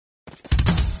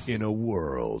In a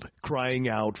world crying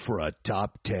out for a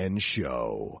top 10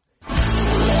 show,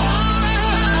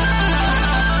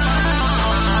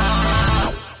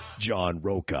 John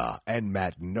Roca and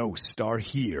Matt Nost are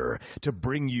here to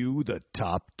bring you the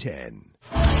top 10.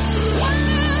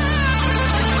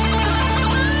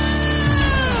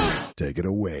 Take it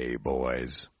away,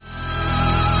 boys.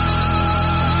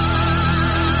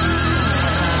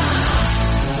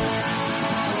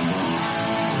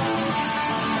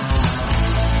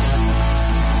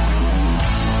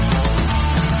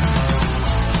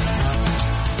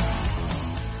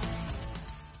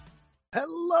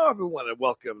 Hello, everyone, and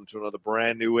welcome to another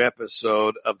brand new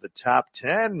episode of the Top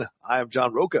 10. I am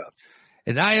John Roca.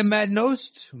 And I am Matt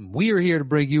Nost. We are here to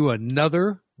bring you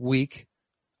another week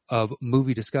of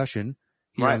movie discussion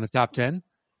here on the Top 10.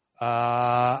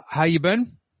 How you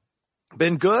been?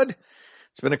 Been good.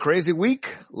 It's been a crazy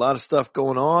week. A lot of stuff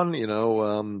going on,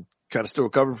 kind of still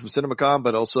recovering from CinemaCon,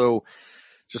 but also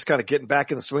just kind of getting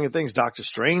back in the swing of things. Doctor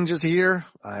Strange is here.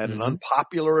 I had an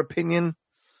unpopular opinion.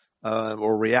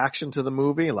 Or reaction to the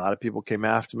movie. A lot of people came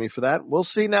after me for that. We'll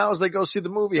see now as they go see the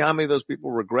movie how many of those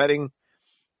people regretting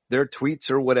their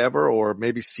tweets or whatever, or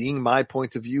maybe seeing my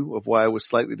point of view of why I was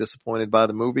slightly disappointed by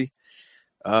the movie.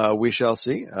 We shall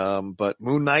see. But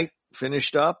Moon Knight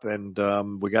finished up, and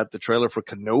we got the trailer for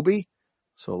Kenobi.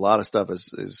 So a lot of stuff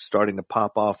is starting to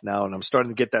pop off now, and I'm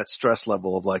starting to get that stress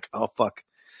level of like, oh fuck,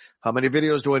 how many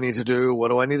videos do I need to do?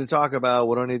 What do I need to talk about?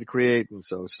 What do I need to create? And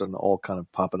so it's starting to all kind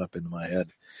of popping up into my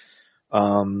head.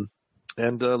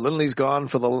 Lindley's gone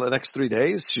for the next 3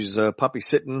 days. She's puppy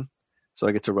sitting, so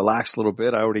I get to relax a little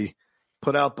bit. I already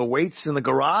put out the weights in the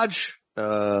garage,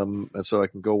 and so I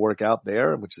can go work out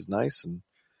there, which is nice. And,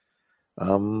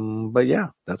 but yeah,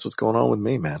 that's what's going on with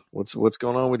me, man. What's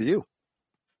going on with you?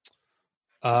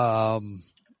 I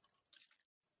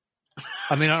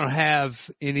don't have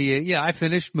any, I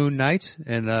finished Moon Knight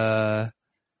and,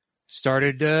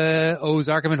 started,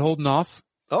 Ozark. I've been holding off.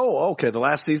 Oh, okay. The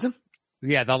last season?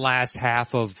 Yeah, the last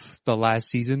half of the last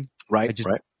season. Right, I just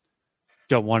right.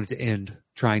 don't want it to end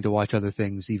trying to watch other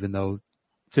things, even though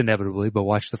it's inevitably, but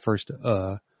watch the first,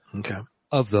 of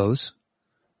those.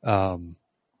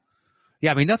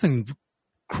 Nothing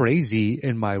crazy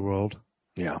in my world.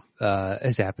 Yeah.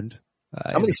 Has happened.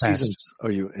 How many seasons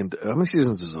are you in? How many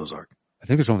seasons is Ozark? I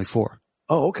think there's only 4.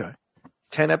 Oh, okay.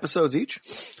 10 episodes each?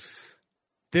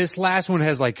 This last one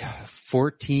has like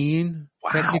 14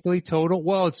 technically total.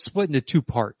 Well, it's split into 2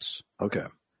 parts. Okay.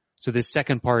 So this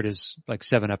second part is like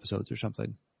 7 episodes or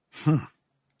something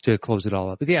to close it all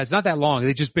up. But yeah, it's not that long.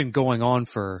 They've just been going on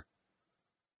for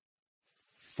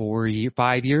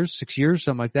 5 years, 6 years,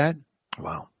 something like that.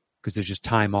 Wow. Because there's just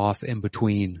time off in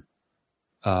between,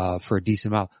 for a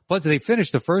decent amount. Plus they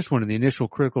finished the first one and the initial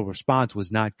critical response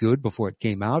was not good before it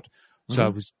came out.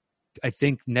 So I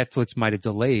think Netflix might have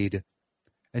delayed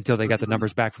until they got the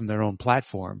numbers back from their own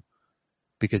platform,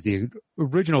 because the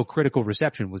original critical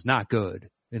reception was not good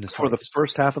in the for the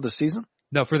first half of the season.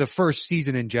 No, for the first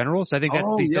season in general. So I think that's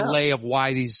the delay of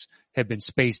why these have been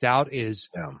spaced out. Is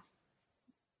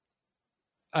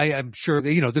I'm sure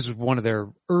that, this is one of their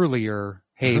earlier.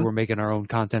 Hey, we're making our own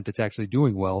content that's actually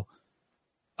doing well.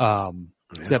 So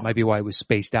that might be why it was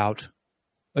spaced out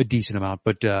a decent amount,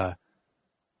 but I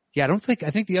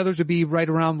think the others would be right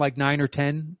around like 9 or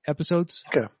 10 episodes.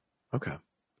 Okay.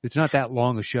 It's not that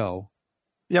long a show.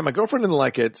 Yeah, my girlfriend didn't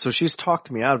like it, so she's talked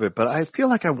me out of it, but I feel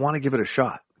like I want to give it a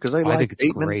shot because I think it's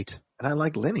Bateman great. And I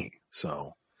like Lenny,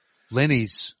 so.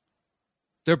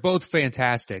 They're both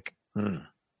fantastic in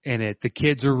it. The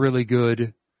kids are really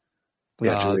good.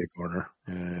 Yeah, Julia Garner.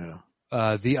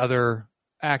 Yeah. The other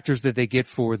actors that they get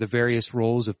for the various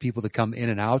roles of people that come in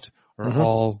and out are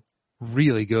all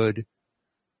really good.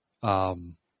 I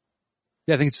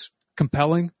think it's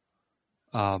compelling.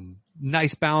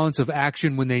 Nice balance of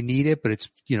action when they need it, but it's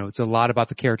a lot about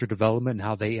the character development and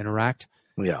how they interact.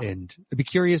 Yeah. And I'd be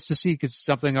curious to see, because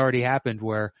something already happened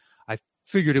where I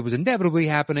figured it was inevitably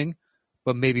happening,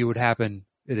 but maybe it would happen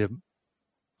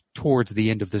towards the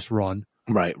end of this run.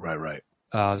 Right.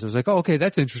 So I was like, oh, okay,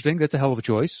 that's interesting. That's a hell of a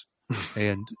choice,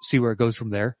 and see where it goes from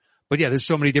there. But yeah, there's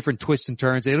so many different twists and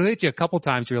turns. It'll hit you a couple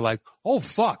times where you're like, oh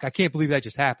fuck, I can't believe that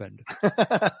just happened.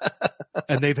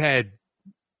 And they've had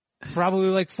probably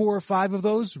like 4 or 5 of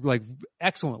those, like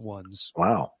excellent ones.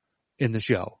 Wow. In the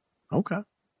show. Okay.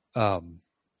 I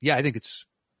think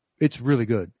it's really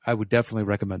good. I would definitely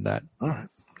recommend that. All right.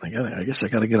 I guess I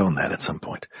gotta get on that at some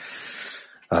point.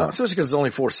 Especially because it's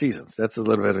only 4 seasons. That's a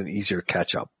little bit of an easier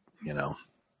catch up,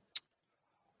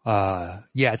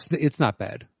 It's not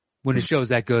bad. When a show's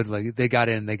that good, like they got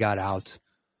in, they got out,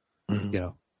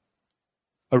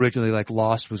 originally like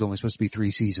Lost was only supposed to be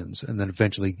 3 seasons, and then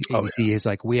eventually ABC is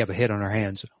like, we have a hit on our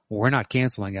hands. We're not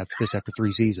canceling after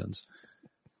 3 seasons.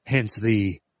 Hence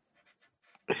the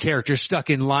characters stuck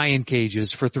in lion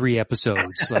cages for 3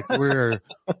 episodes. Like, we're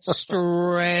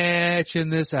stretching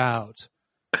this out.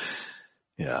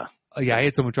 Yeah. Yeah, I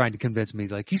had someone trying to convince me,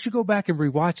 like, you should go back and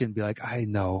rewatch it, and be like, I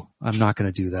know, I'm not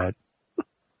going to do that.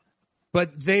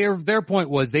 But their point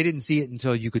was they didn't see it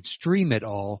until you could stream it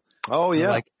all. Oh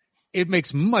yeah. Like, it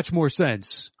makes much more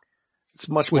sense. It's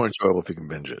much more enjoyable if you can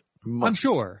binge it. I'm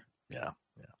sure. Yeah.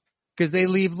 Because they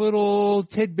leave little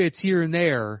tidbits here and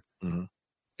there. Mm-hmm.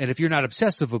 And if you're not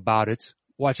obsessive about it,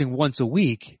 watching once a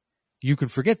week, you can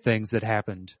forget things that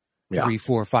happened 3,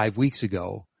 4, 5 weeks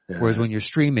ago. Yeah. Whereas when you're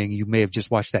streaming, you may have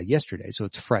just watched that yesterday. So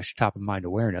it's fresh top of mind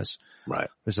awareness. Right.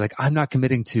 It's like, I'm not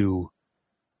committing to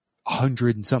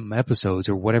 100 and something episodes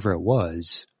or whatever it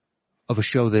was of a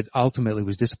show that ultimately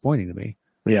was disappointing to me.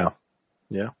 Yeah.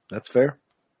 Yeah. That's fair.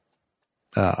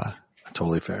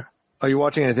 Totally fair. Are you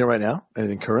watching anything right now?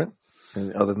 Anything current?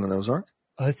 Anything other than Ozark?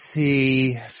 Let's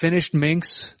see. Finished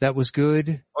Minx. That was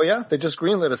good. Oh yeah? They just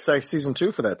greenlit a season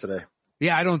 2 for that today.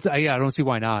 Yeah, I don't see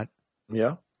why not.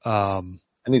 Yeah. I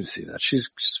need to see that. She's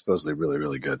supposedly really,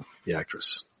 really good. The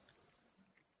actress.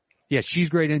 Yeah, she's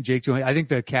great in Jake Gyllenhaal. I think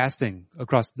the casting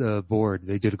across the board,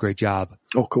 they did a great job.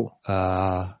 Oh, cool.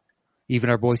 Even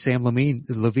our boy Sam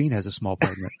Levine has a small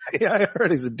part in it. Yeah, I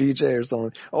heard he's a DJ or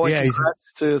something. Oh, yeah,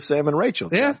 congrats to Sam and Rachel.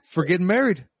 Yeah, for getting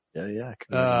married.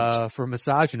 Yeah. For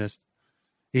misogynist.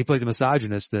 He plays a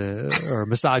misogynist, or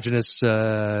misogynist,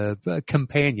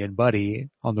 companion, buddy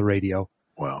on the radio.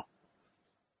 Wow.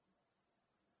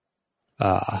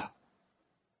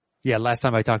 Yeah, last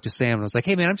time I talked to Sam, I was like,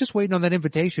 hey man, I'm just waiting on that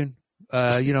invitation.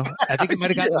 I think it might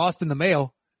have gotten lost in the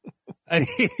mail. And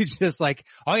he's just like,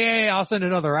 oh yeah, I'll send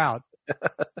another out.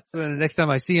 So then the next time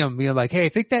I see him, like, hey, I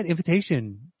think that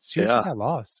invitation got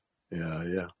lost.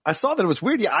 Yeah. I saw that it was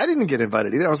weird. Yeah, I didn't get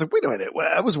invited either. I was like, wait a minute. Well,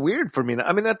 that was weird for me.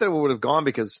 I mean, not that it would have gone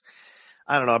because,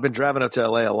 I don't know, I've been driving up to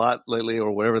LA a lot lately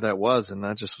or wherever that was. And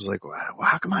I just was like, wow,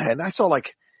 how come and I saw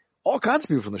like all kinds of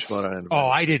people from the Schmoedown. Oh,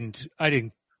 I didn't.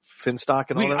 Finstock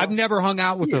and all that? I've never hung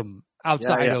out with him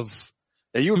outside of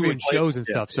doing shows and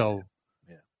stuff. So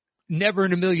never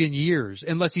in a million years,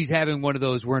 unless he's having one of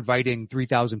those, we're inviting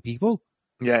 3,000 people.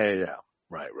 Yeah.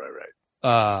 Right.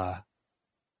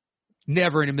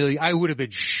 Never in a million. I would have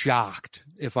been shocked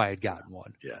if I had gotten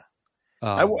one. Yeah.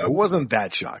 I wasn't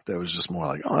that shocked. I was just more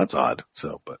like, oh, that's odd.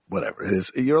 So, but whatever it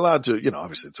is, you're allowed to,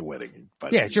 obviously it's a wedding.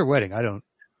 Yeah, it's your wedding. I don't.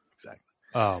 Exactly.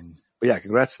 But yeah,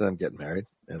 congrats to them getting married.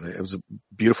 It was a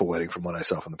beautiful wedding from what I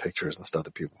saw from the pictures and stuff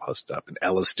that people posted up. And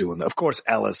Ellis doing that. Of course,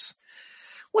 Ellis.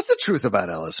 What's the truth about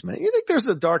Ellis, man? You think there's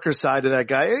a darker side to that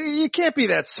guy? You can't be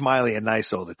that smiley and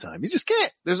nice all the time. You just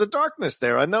can't. There's a darkness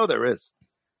there. I know there is.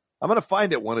 I'm going to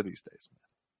find it one of these days,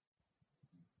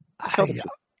 man.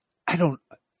 I don't,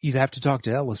 you'd have to talk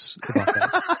to Ellis about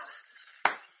that.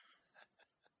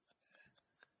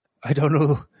 I don't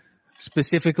know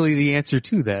specifically the answer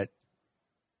to that.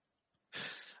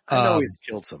 I know he's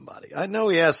killed somebody. I know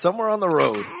he has somewhere on the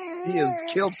road. He has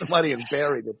killed somebody and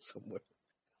buried it somewhere.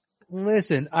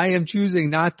 Listen, I am choosing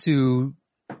not to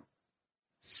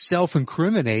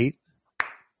self-incriminate.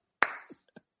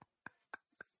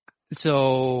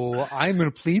 So I'm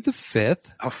going to plead the fifth.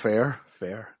 Oh, fair.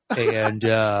 And,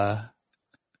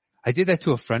 I did that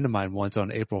to a friend of mine once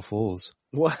on April Fool's.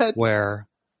 What? Where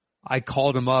I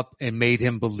called him up and made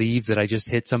him believe that I just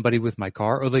hit somebody with my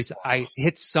car, or at least I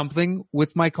hit something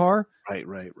with my car.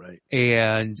 Right.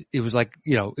 And it was like,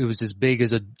 it was as big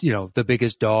as the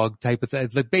biggest dog type of thing.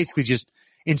 Like basically just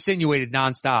insinuated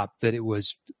nonstop that it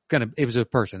was a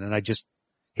person, and I just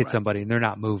hit somebody and they're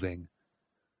not moving.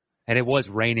 And it was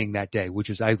raining that day,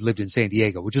 I lived in San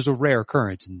Diego, which is a rare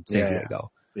occurrence in San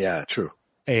Diego. Yeah, true.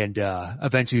 And,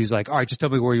 eventually he's like, all right, just tell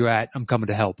me where you're at. I'm coming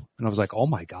to help. And I was like, oh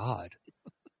my God.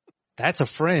 That's a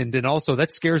friend, and also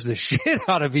that scares the shit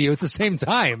out of you at the same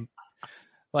time.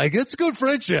 Like, it's a good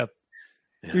friendship.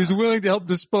 Yeah. He's willing to help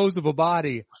dispose of a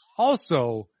body.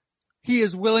 Also, he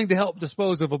is willing to help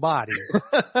dispose of a body.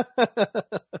 It's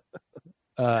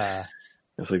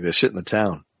like the shit in the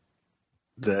town.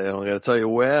 I gotta tell you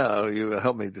where, you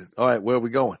help me. All right, where are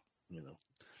we going?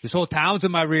 This whole town's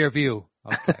in my rear view.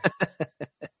 Okay.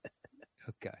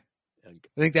 Okay.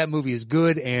 I think that movie is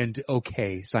good and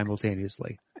okay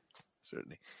simultaneously.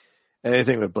 Certainly.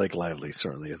 Anything with Blake Lively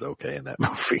certainly is okay in that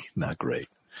movie. Not great.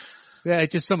 Yeah,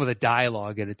 just some of the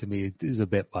dialogue in it to me is a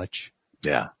bit much.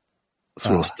 Yeah. It's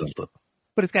real stilted.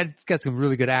 But it's got some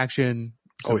really good action,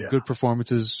 some good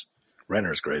performances.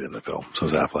 Renner's great in the film. So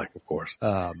is Affleck, of course.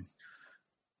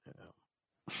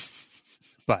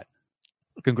 But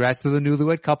congrats to the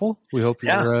newlywed couple. We hope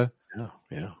you're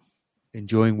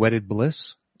enjoying wedded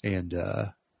bliss. And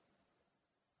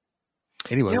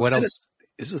anyway, what else?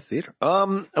 Is a theater.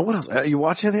 What else? Are you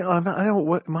watching anything? I don't.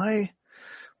 What am I?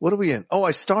 What are we in? Oh,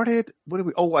 I started. What did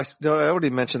we? Oh, I already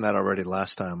mentioned that already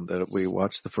last time that we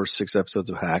watched the first 6 episodes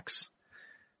of Hacks.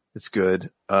 It's good.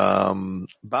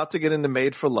 About to get into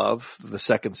Made for Love, the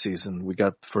second season. We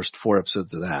got the first 4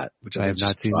 episodes of that, which I have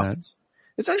not seen that.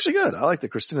 It's actually good. I like that.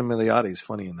 Christina Milioti is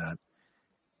funny in that.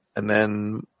 And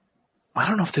then I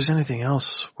don't know if there's anything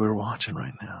else we're watching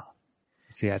right now.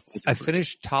 See, I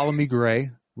finished Ptolemy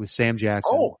Gray with Sam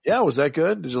Jackson. Oh, yeah. Was that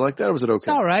good? Did you like that, or was it okay? It's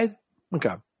all right.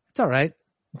 Okay. It's all right.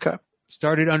 Okay.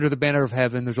 Started Under the Banner of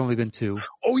Heaven. There's only been 2.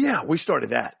 Oh, yeah. We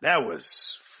started that. That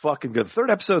was fucking good. The 3rd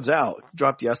episode's out.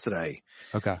 Dropped yesterday.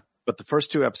 Okay. But the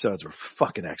first 2 episodes were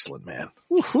fucking excellent, man.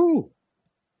 Woohoo.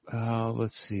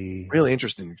 Let's see. Really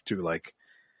interesting to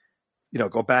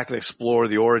go back and explore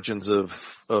the origins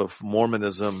of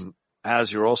Mormonism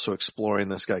as you're also exploring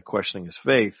this guy questioning his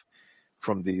faith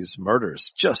from these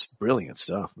murders. Just brilliant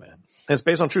stuff, man. And it's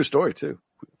based on true story too.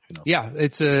 Yeah,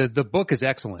 it's the book is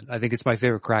excellent. I think it's my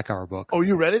favorite Krakauer book. Oh,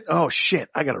 you read it? Oh shit,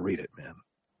 I gotta read it, man.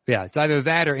 Yeah, it's either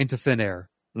that or Into Thin Air.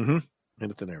 Mm-hmm.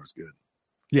 Into Thin Air was good.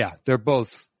 Yeah, they're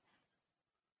both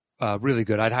really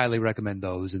good. I'd highly recommend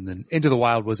those. And then Into the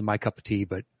Wild wasn't my cup of tea,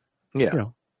 but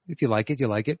if you like it, you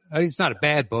like it. I mean, it's not a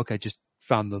bad book. I just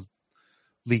found the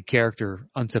lead character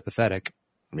unsympathetic.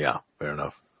 Yeah, fair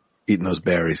enough. Eating those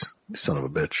berries, son of a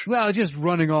bitch. Well, just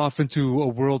running off into a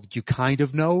world that you kind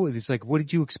of know. It's like, what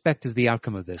did you expect as the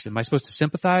outcome of this? Am I supposed to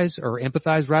sympathize or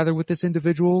empathize rather with this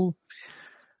individual?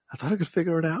 I thought I could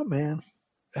figure it out, man.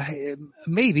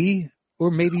 Maybe. Or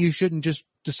maybe you shouldn't just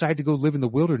decide to go live in the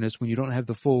wilderness when you don't have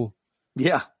the full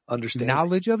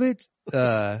knowledge of it.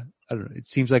 I don't know. It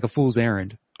seems like a fool's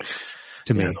errand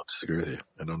to me. I don't disagree with you.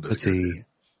 I don't Let's disagree.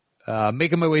 see.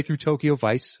 Making my way through Tokyo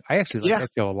Vice. I actually like that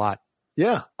show a lot.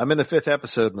 Yeah, I'm in the 5th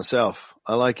episode myself.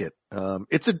 I like it.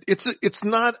 It's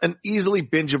not an easily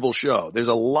bingeable show. There's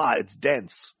a lot. It's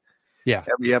dense. Yeah.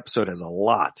 Every episode has a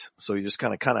lot. So you just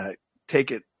kind of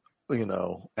take it,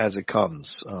 as it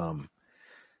comes.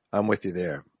 I'm with you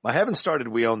there. I haven't started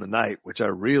We Own the Night, which I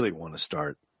really want to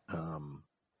start.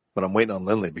 But I'm waiting on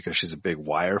Lindley because she's a big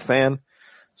Wire fan.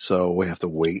 So we have to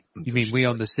wait. You mean We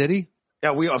Own the City?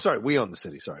 Yeah, We Own the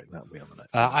City. Sorry, not We Own the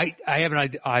Night. I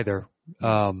haven't either.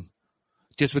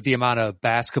 Just with the amount of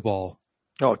basketball.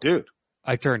 Oh, dude.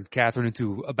 I turned Catherine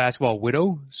into a basketball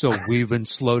widow, so we've been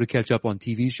slow to catch up on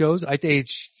TV shows.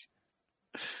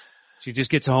 She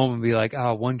just gets home and be like,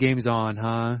 oh, one game's on,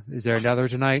 huh? Is there another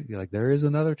tonight? Be like, there is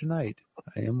another tonight.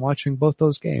 I am watching both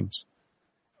those games.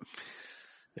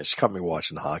 Yeah, she caught me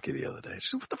watching hockey the other day. She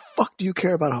said, what the fuck do you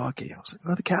care about hockey? I was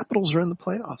like, the Capitals are in the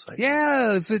playoffs.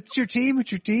 If it's your team,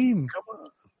 it's your team. Come on.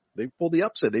 They pulled the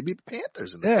upset. They beat the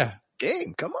Panthers in the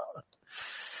game. Come on.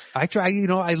 I try,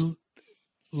 I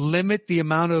limit the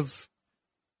amount of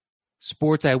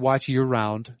sports I watch year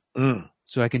round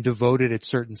so I can devote it at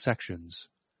certain sections.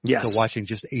 Yes. To watching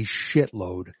just a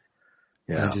shitload.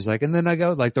 Yeah. And then I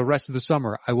go like the rest of the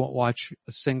summer, I won't watch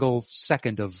a single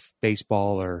second of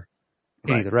baseball or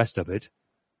any of the rest of it.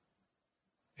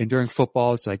 And during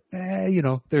football, it's like,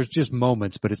 there's just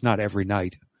moments, but it's not every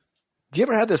night. Do you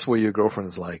ever have this where your girlfriend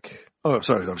is like, oh, I'm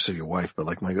sorry, obviously your wife, but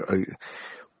like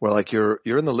where like you're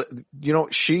in the,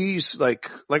 she's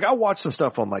like I'll watch some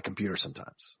stuff on my computer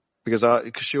sometimes because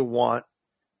she'll want,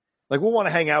 we'll want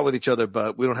to hang out with each other,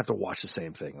 but we don't have to watch the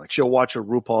same thing. Like she'll watch her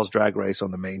RuPaul's Drag Race on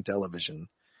the main television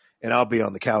and I'll be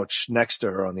on the couch next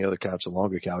to her on the other couch, the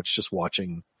longer couch, just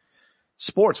watching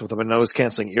sports with my noise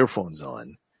canceling earphones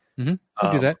on. Mm-hmm.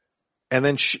 I do that. And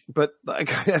then but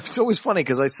it's always funny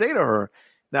because I say to her,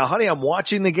 now honey, I'm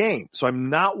watching the game. So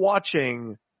I'm not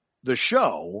watching the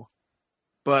show,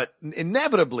 but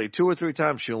inevitably 2 or 3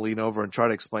 times she'll lean over and try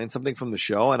to explain something from the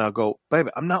show. And I'll go, baby,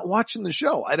 I'm not watching the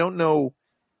show. I don't know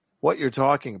what you're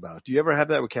talking about. Do you ever have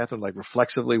that with Catherine, like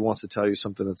reflexively wants to tell you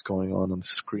something that's going on the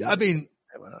screen? I mean,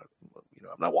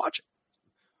 I'm not watching.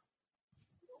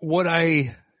 What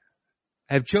I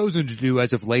have chosen to do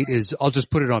as of late is I'll just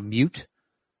put it on mute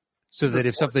so that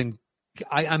if something,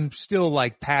 I'm still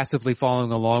like passively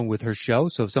following along with her show.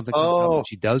 So if something comes up that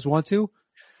she does want to,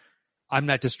 I'm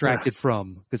not distracted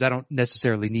from, because I don't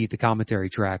necessarily need the commentary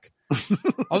track.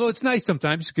 Although it's nice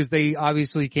sometimes because they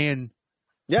obviously can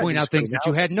point out things that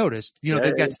you hadn't noticed.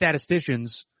 They've got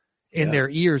statisticians in their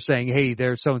ears saying, hey,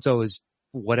 there's so-and-so is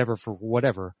whatever for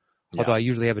whatever. Yeah. Although I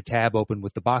usually have a tab open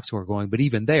with the box score going, but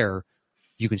even there,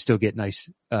 you can still get nice,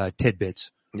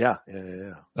 tidbits. Yeah.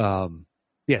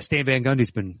 Stan Van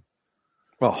Gundy's been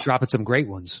dropping some great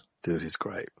ones. Dude, he's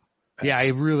great. Yeah, I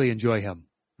really enjoy him.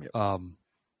 Yep. I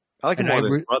like him more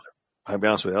than his brother. I'll be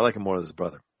honest with you. I like him more than his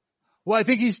brother. Well, I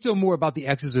think he's still more about the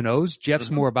X's and O's.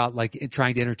 Jeff's more about like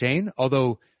trying to entertain,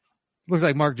 although it looks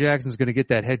like Mark Jackson's going to get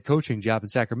that head coaching job in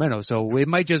Sacramento. So it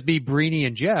might just be Brini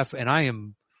and Jeff, and I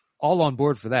am all on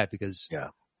board for that because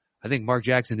I think Mark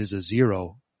Jackson is a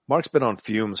zero. Mark's been on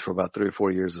fumes for about 3 or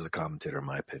 4 years as a commentator, in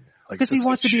my opinion. Because he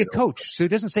wants to be a coach. So he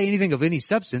doesn't say anything of any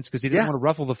substance because he doesn't want to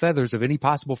ruffle the feathers of any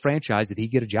possible franchise that he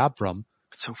get a job from.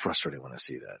 It's so frustrating when I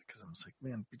see that because I'm just like,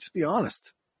 man, just be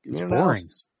honest. It's boring.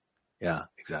 Yeah,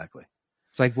 exactly.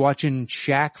 It's like watching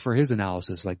Shaq for his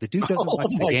analysis. Like the dude doesn't watch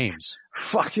the games.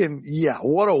 Fucking,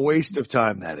 what a waste of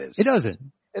time that is. It doesn't.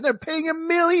 And they're paying him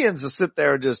millions to sit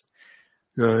there and just,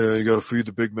 you gotta feed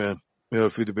the big man. You gotta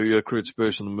feed the big, you gotta create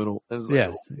space in the middle. And it's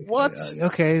like, what?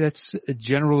 Okay, that's a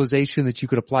generalization that you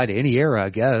could apply to any era, I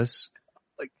guess.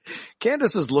 Like,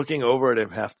 Candace is looking over at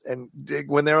him and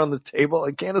when they're on the table,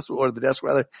 and Candace, or the desk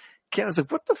rather, Candace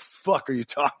like, what the fuck are you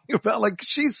talking about? Like,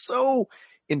 she's so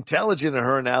intelligent in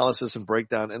her analysis and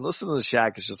breakdown. And listen to the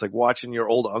Shaq. It's just like watching your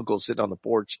old uncle sitting on the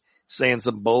porch saying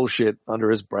some bullshit under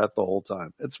his breath the whole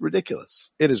time. It's ridiculous.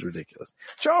 It is ridiculous.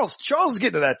 Charles is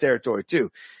getting to that territory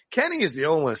too. Kenny is the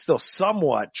only one that's still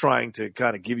somewhat trying to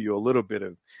kind of give you a little bit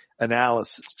of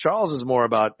analysis. Charles is more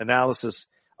about analysis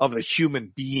of the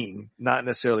human being, not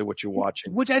necessarily what you're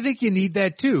watching. Which I think you need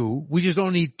that too. We just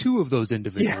don't need two of those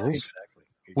individuals. Yeah, exactly.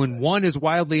 When one is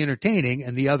wildly entertaining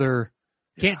and the other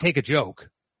can't take a joke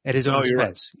at his own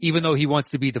expense, even though he wants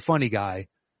to be the funny guy.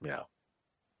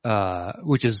 Yeah.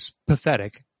 Which is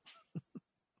pathetic.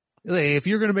 If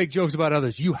you're going to make jokes about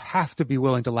others, you have to be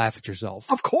willing to laugh at yourself.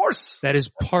 Of course. That is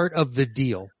part of the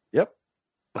deal. Yep.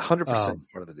 100% part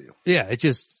of the deal. Yeah.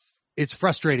 It's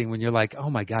frustrating when you're like, oh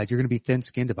my God, you're going to be thin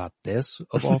skinned about this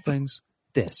of all things,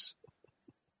 this.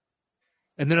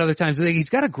 And then other times he's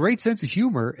got a great sense of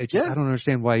humor. I don't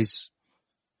understand why he's.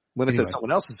 When it's at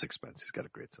someone else's expense, he's got a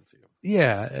great sense of humor.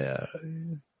 Yeah.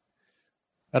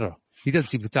 I don't know. He doesn't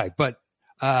seem the type, but,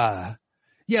 so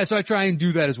I try and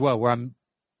do that as well where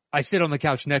I sit on the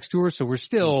couch next to her. So we're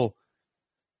still,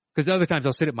 cause other times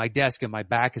I'll sit at my desk and my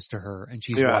back is to her and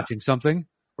she's watching something.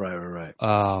 Right.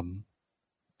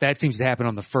 That seems to happen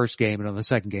on the first game, and on the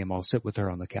second game I'll sit with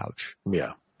her on the couch.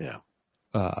 Yeah.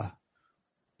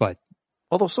 But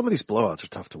although some of these blowouts are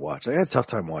tough to watch. I had a tough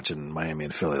time watching Miami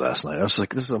and Philly last night. I was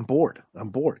like, I'm bored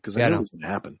because I knew it was going to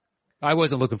happen. I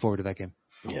wasn't looking forward to that game.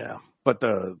 Yeah. But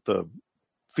the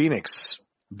Phoenix,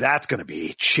 that's going to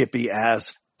be chippy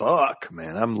as fuck,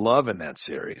 man. I'm loving that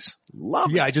series.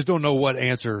 Yeah. I just don't know what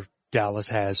answer Dallas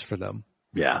has for them.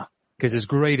 Yeah. Cause as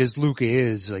great as Luka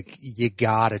is, like, you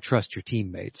gotta trust your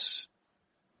teammates.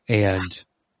 And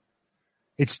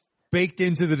it's baked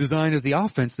into the design of the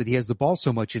offense that he has the ball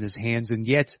so much in his hands, and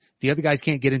yet the other guys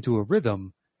can't get into a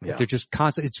rhythm. Yeah. They're just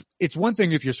constant. It's one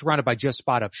thing if you're surrounded by just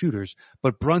spot up shooters,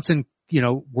 but Brunson,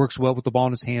 works well with the ball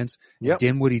in his hands. Yep.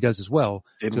 Dinwiddie does as well.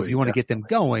 So if you want to get them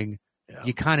going,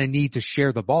 you kind of need to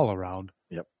share the ball around.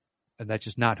 Yep. And that's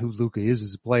just not who Luka is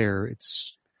as a player.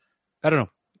 I don't know.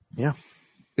 Yeah.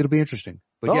 It'll be interesting.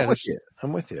 But I'm with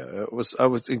you. I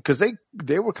was, cause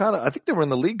they were I think they were in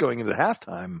the lead going into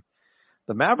halftime.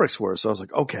 The Mavericks were. So I was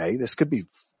like, okay, this could be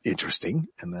interesting.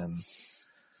 And then.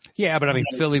 Yeah, but I mean,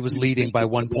 Philly was leading by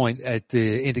 1 point at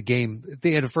the end of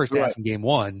the first half in game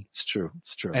one. It's true.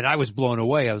 And I was blown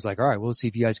away. I was like, all right, well, let's see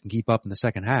if you guys can keep up in the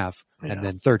second half. Yeah. And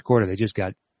then third quarter, they just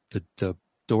got the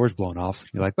doors blown off.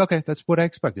 You're like, okay, that's what I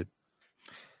expected.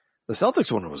 The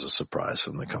Celtics one was a surprise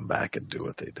when they come back and do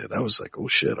what they did. I was like, oh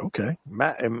shit, okay.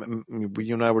 Matt,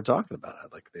 you and I were talking about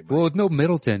it. Well, with no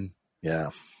Middleton. Yeah.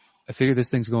 I figured this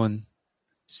thing's going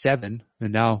 7,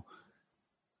 and now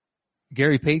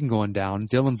Gary Payton going down.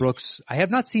 Dylan Brooks, I have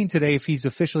not seen today if he's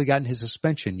officially gotten his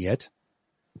suspension yet.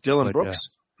 Dylan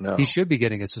Brooks? No. He should be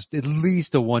getting at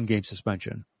least a 1-game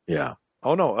suspension. Yeah.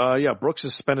 Oh no, Brooks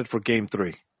is suspended for game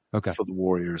 3. Okay. For the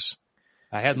Warriors.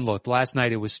 I hadn't looked. Last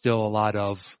night it was still a lot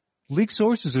of leak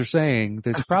sources are saying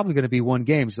there's probably going to be 1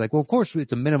 game. It's like, well, of course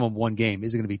it's a minimum 1 game.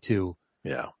 Is it going to be 2?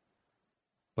 Yeah.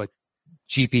 But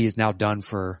GP is now done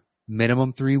for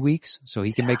minimum 3 weeks, so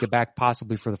he can make it back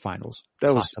possibly for the finals.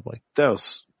 That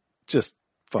was just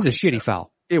fucking. It's a shitty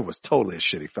foul. It was totally a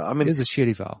shitty foul. I mean, it is a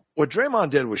shitty foul. What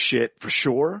Draymond did was shit for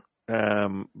sure.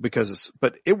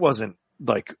 But it wasn't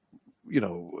like,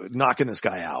 knocking this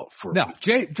guy out for. No,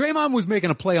 Draymond was making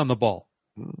a play on the ball.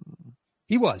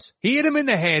 He was. He hit him in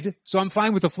the head, so I'm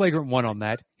fine with the flagrant 1 on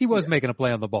that. He was making a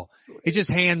play on the ball. His just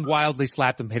hand wildly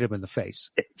slapped him, hit him in the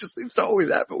face. It just seems to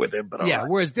always happen with him. But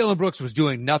whereas Dylan Brooks was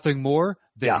doing nothing more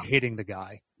than hitting the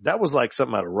guy. That was like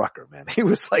something out of Rucker, man. He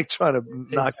was like trying to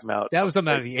knock him out. That was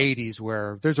something out of the 80s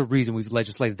where there's a reason we've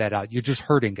legislated that out. You're just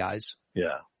hurting guys.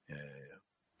 Yeah.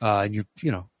 And you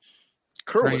know,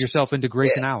 Kerr turning was yourself into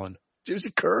Grayson pissed. Allen. Did you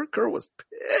see Kerr? Kerr was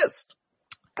pissed.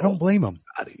 I don't blame him.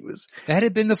 God, he was. Had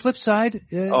it been the flip side,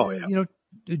 you know,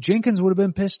 Jenkins would have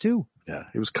been pissed too. Yeah,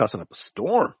 he was cussing up a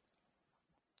storm.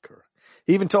 Kerr.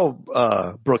 He even told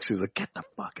Brooks, he was like, "Get the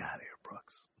fuck out of here,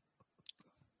 Brooks."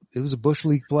 It was a Bush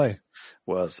League play.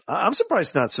 I'm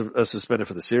surprised not suspended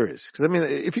for the series. Because, I mean,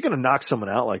 if you're going to knock someone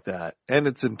out like that and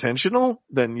it's intentional,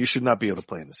 then you should not be able to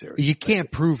play in the series. You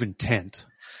can't prove intent.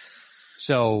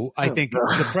 So I think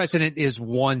the precedent is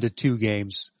 1 to 2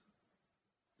 games.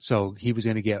 So he was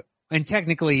going to get, and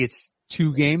technically it's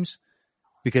 2 games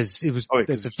because it was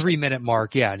the 3-minute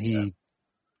mark. Yeah. And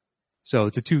so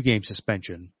it's a 2-game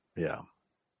suspension. Yeah.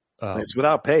 It's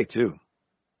without pay too.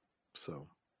 So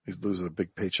he's losing a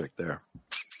big paycheck there.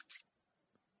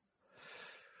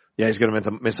 Yeah, he's going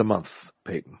to miss a month,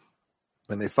 Peyton.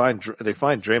 And they find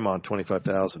Draymond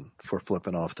 $25,000 for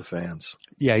flipping off the fans.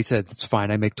 Yeah, he said it's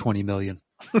fine. I make $20 million.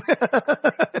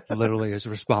 Literally his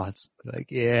response.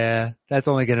 Like, yeah, that's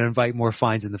only going to invite more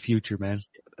fines in the future, man.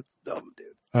 Yeah, that's dumb,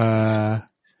 dude.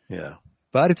 Yeah,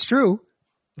 but it's true.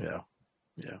 Yeah.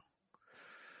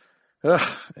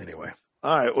 Anyway,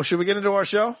 all right. Well, should we get into our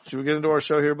show?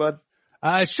 Here, bud?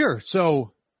 Sure.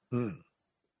 So.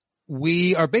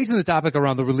 We are basing the topic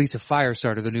around the release of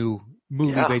Firestarter, the new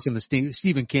movie based on the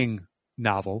Stephen King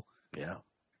novel. Yeah.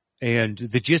 And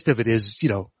the gist of it is,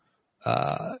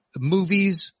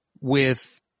 movies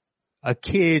with a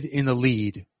kid in the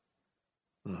lead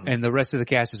and the rest of the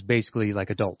cast is basically like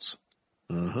adults.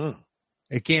 Mm-hmm.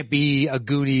 It can't be a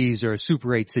Goonies or a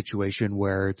Super 8 situation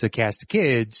where it's a cast of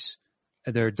kids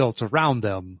and there are adults around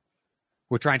them.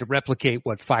 We're trying to replicate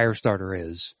what Firestarter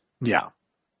is. Yeah.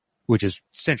 Which is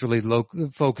centrally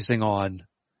focusing on,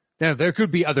 there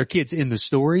could be other kids in the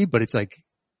story, but it's like,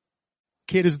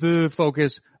 kid is the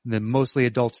focus, and then mostly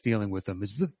adults dealing with them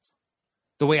is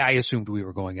the way I assumed we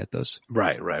were going at this.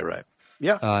 Right.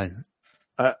 Yeah.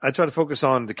 I try to focus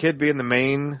on the kid being the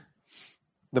main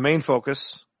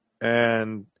focus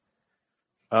and,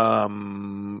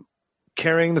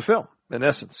 carrying the film, in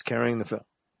essence,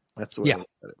 That's the way I look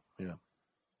at it. Yeah.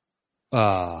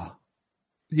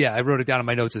 Yeah, I wrote it down in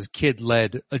my notes as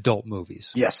kid-led adult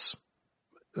movies. Yes.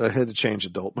 I had to change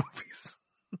adult movies.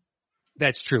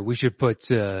 That's true. We should put,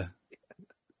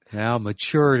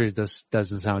 mature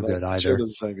doesn't sound good either. Mature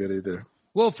doesn't sound good either.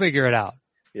 We'll figure it out.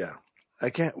 Yeah.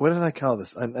 What did I call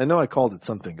this? I know I called it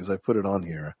something because I put it on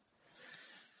here.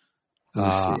 Let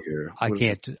me see here. I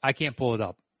can't pull it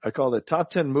up. I called it Top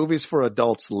 10 Movies for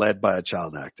Adults Led by a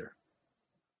Child Actor.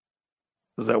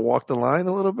 Does that walk the line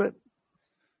a little bit?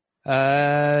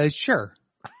 Sure.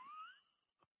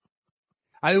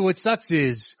 What sucks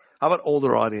is. How about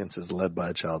older audiences led by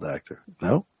a child actor?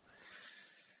 No?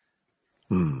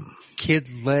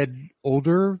 Kid-led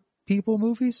older people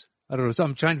movies? I don't know. So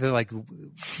I'm trying to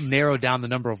narrow down the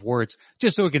number of words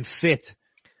just so it can fit.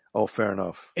 Oh, fair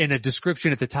enough. In a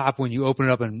description at the top when you open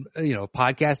it up in, a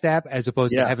podcast app as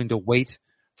opposed to having to wait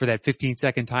for that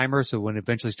 15-second timer. So when it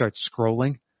eventually starts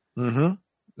scrolling,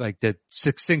 that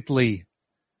succinctly.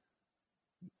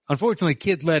 Unfortunately,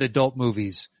 kid-led adult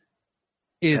movies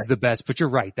is the best, but you're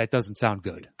right. That doesn't sound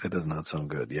good. That does not sound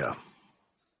good. Yeah.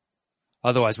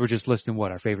 Otherwise, we're just listing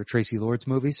our favorite Tracy Lords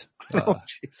movies. Oh,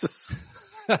 Jesus.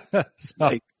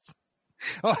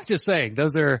 Just saying,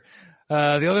 those are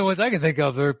the only ones I can think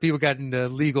of where people got into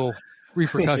legal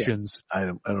repercussions. I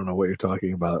don't know what you're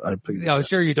talking about. No,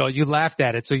 sure you don't. You laughed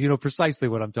at it, so you know precisely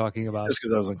what I'm talking about. Just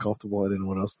because I was uncomfortable, I didn't know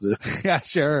what else to do. Yeah,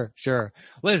 sure.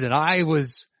 Listen, I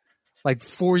was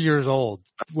 4 years old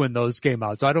when those came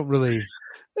out, so I don't really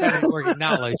have any working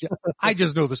knowledge. I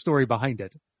just know the story behind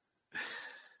it.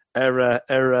 Era.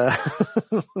 I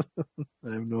have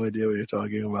no idea what you're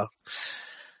talking about.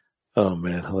 Oh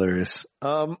man, hilarious.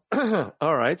 All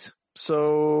right.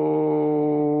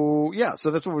 So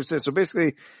that's what we're saying. So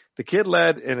basically the kid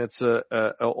led and it's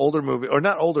a older movie, or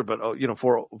not older, but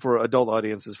for adult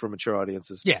audiences, for mature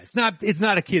audiences. Yeah. It's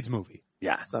not a kid's movie.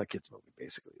 Yeah. It's not a kid's movie,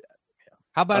 basically that. Yeah.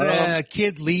 How about a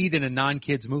kid lead in a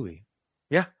non-kids movie?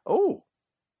 Yeah. Oh.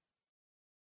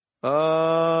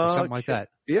 Or something like that.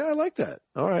 Yeah, I like that.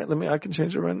 All right, I can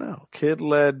change it right now.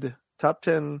 Kid-led top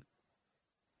 10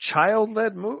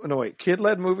 child-led movie. No, wait,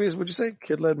 kid-led movies. Would you say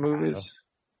kid-led movies?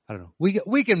 I don't know.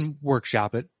 We can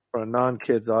workshop it for a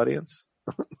non-kids audience.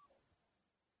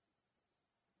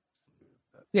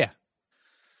 Yeah.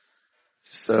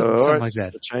 So something like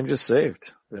that. The change is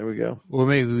saved. There we go. Or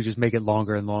maybe we just make it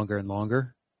longer and longer and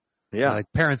longer. Yeah.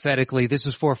 Like parenthetically, this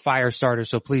is for Firestarter,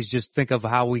 so please just think of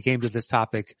how we came to this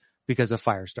topic because of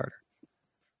Firestarter.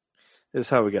 This is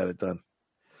how we got it done.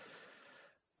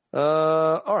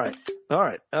 All right.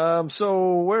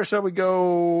 So where shall we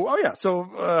go? Oh yeah. So,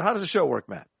 how does the show work,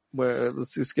 Matt?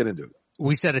 Let's just get into it.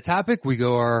 We set a topic, we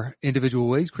go our individual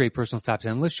ways, create personal top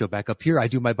 10 lists, show back up here. I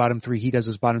do my bottom 3, he does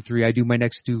his bottom 3, I do my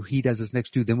next 2, he does his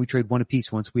next 2, then we trade one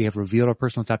apiece. Once we have revealed our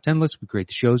personal top 10 list, we create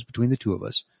the shows between the two of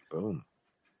us. Boom.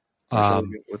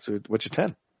 What's your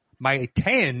 10? My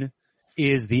 10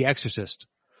 is The Exorcist.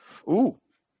 Ooh.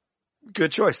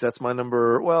 Good choice. That's my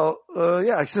number. Well,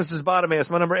 yeah, since it's bottom, it's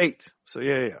my number 8. So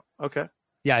yeah. Okay.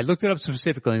 Yeah, I looked it up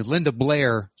specifically. Linda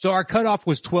Blair. So our cutoff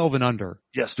was 12 and under.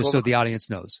 Yes. Just so the audience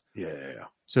knows. Yeah.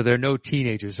 So there are no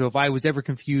teenagers. So if I was ever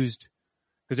confused,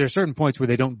 because there are certain points where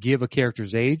they don't give a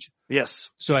character's age.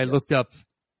 Yes. So I looked up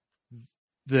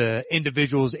the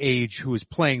individual's age who was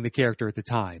playing the character at the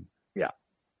time. Yeah.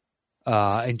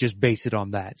 And just base it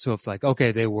on that. So if like,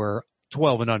 okay, they were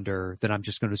 12 and under, then I'm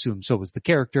just going to assume so was the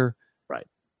character. Right.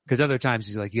 Because other times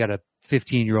you got a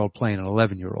 15-year-old playing an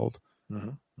 11-year-old.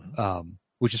 Mm-hmm.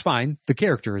 Which is fine. The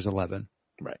character is 11.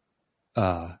 Right.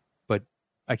 But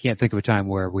I can't think of a time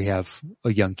where we have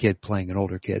a young kid playing an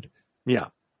older kid. Yeah.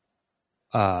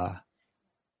 But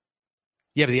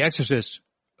The Exorcist,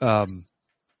 it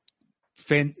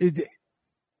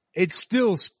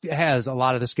still has a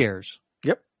lot of the scares.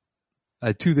 Yep.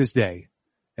 To this day.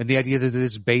 And the idea that it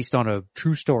is based on a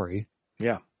true story.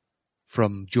 Yeah.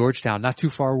 From Georgetown, not too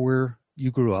far where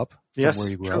you grew up. Yes. Where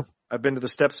you grew true. up. I've been to the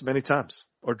steps many times.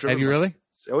 Have you really?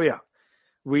 Oh yeah.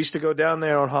 We used to go down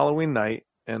there on Halloween night,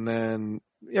 and then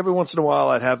every once in a while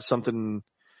I'd have something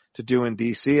to do in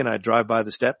DC, and I'd drive by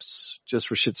the steps just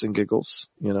for shits and giggles,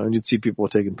 and you'd see people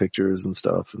taking pictures and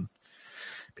stuff, and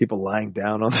people lying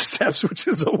down on the steps, which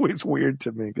is always weird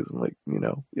to me because I'm like,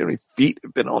 how many feet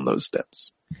have been on those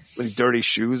steps? How many dirty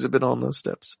shoes have been on those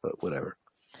steps? But whatever.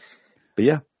 But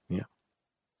yeah.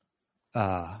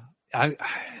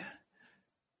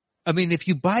 I mean, if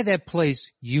you buy that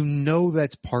place,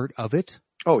 that's part of it.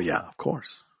 Oh yeah, of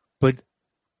course. But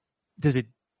does it,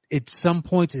 at some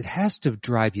points it has to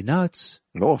drive you nuts.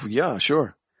 Oh yeah,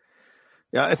 sure.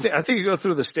 Yeah, I think you go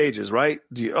through the stages, right?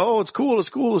 It's cool.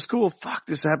 Fuck,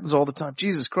 this happens all the time.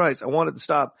 Jesus Christ, I want it to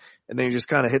stop. And then you just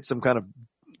kind of hit some kind of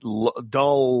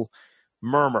dull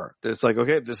murmur. It's like,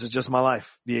 okay, this is just my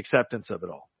life. The acceptance of it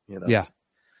all, Yeah.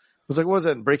 It was like, what was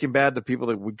that in Breaking Bad? The people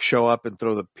that would show up and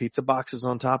throw the pizza boxes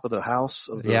on top of the house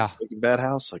of the Breaking Bad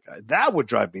house? Like, that would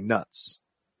drive me nuts.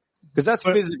 Because that's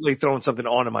physically throwing something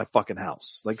onto my fucking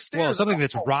house. Like, something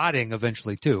that's rotting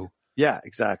eventually too. Yeah,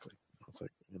 exactly. It's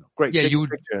like, great. Yeah, take a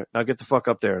picture. Now get the fuck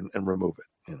up there and remove it,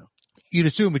 You'd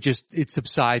assume it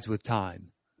subsides with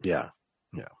time. Yeah.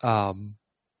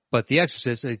 But The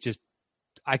Exorcist is just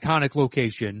iconic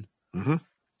location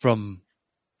from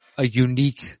a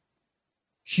unique,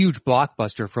 huge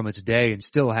blockbuster from its day and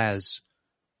still has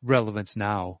relevance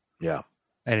now. Yeah.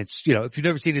 And it's, if you've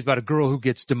never seen it, it's about a girl who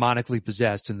gets demonically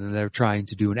possessed and then they're trying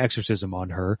to do an exorcism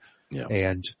on her. Yeah.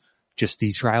 And just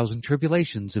the trials and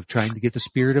tribulations of trying to get the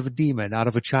spirit of a demon out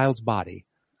of a child's body.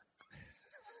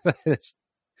 That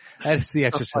is The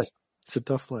Exorcist. It's a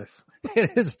tough life.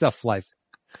 It is a tough life.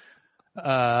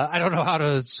 I don't know how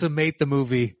to summate the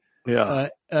movie. Yeah.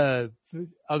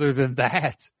 Other than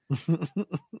that.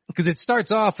 Because it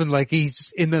starts off and like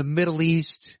he's in the Middle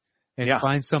East and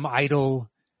finds some idol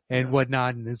and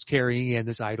whatnot, and is carrying, and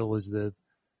this idol is the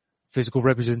physical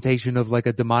representation of like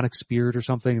a demonic spirit or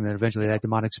something, and then eventually that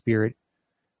demonic spirit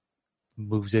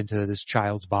moves into this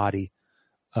child's body.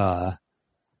 But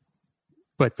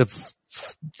the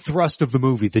thrust of the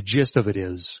movie, the gist of it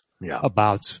is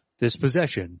about this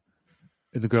possession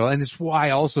of the girl, and it's why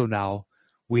also now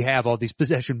we have all these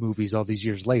possession movies all these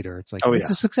years later. It's like, it's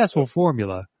a successful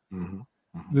formula. Mm-hmm.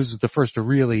 This is the first to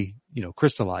really,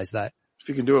 crystallize that. If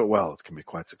you can do it well, it can be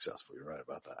quite successful. You're right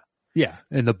about that. Yeah.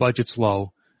 And the budget's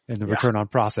low and the return on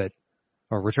profit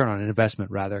or return on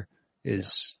investment rather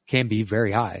can be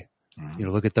very high. Mm-hmm.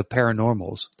 Look at the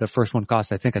Paranormals. The first one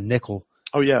cost, I think, a nickel.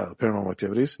 Oh yeah. The Paranormal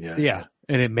Activities. Yeah. Yeah.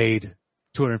 And it made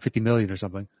 $250 million or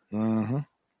something. Mm-hmm.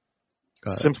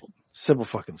 Simple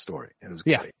fucking story. It was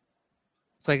great. Yeah.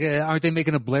 It's like, aren't they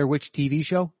making a Blair Witch TV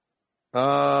show? Yeah.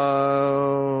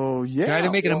 They're either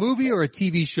making a movie or a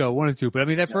TV show, one or two. But I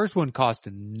mean, that first one cost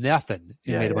nothing.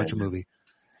 It made a bunch of movie.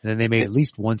 And then they made at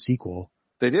least one sequel.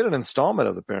 They did an installment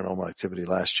of the Paranormal Activity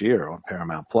last year on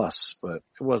Paramount Plus, but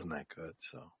it wasn't that good.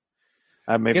 So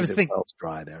maybe the well's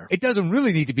dry there. It doesn't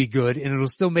really need to be good, and it'll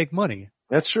still make money.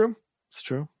 That's true. It's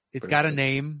true. It's got a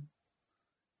name.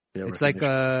 Yeah, it's like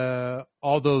recognition.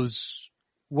 all those.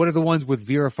 What are the ones with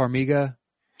Vera Farmiga?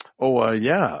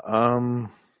 Yeah.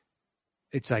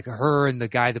 It's like her and the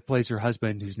guy that plays her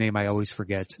husband, whose name I always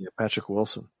forget. Yeah, Patrick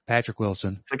Wilson. Patrick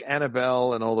Wilson. It's like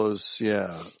Annabelle and all those,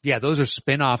 yeah. Yeah, those are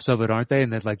spin-offs of it, aren't they?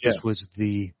 And that like this was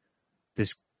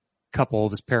this couple,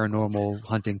 this paranormal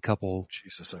hunting couple.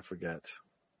 Jesus, I forget.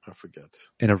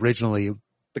 And originally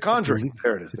The Conjuring.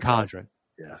 There it is. The Conjuring.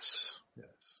 Yes.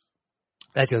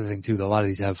 That's the other thing too. Though. A lot of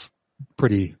these have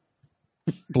pretty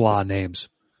blah names.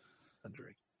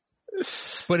 Conjuring.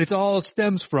 But it all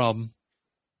stems from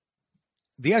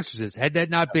The Exorcist. Had that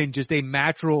not been just a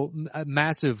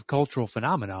massive cultural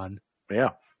phenomenon. Yeah.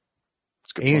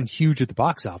 It's good and huge at the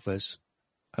box office.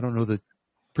 I don't know that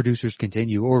producers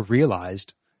continue or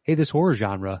realized, hey, this horror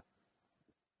genre,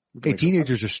 hey,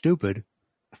 teenagers are stupid.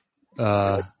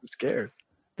 Scared.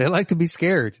 They like to be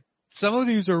scared. Some of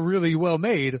these are really well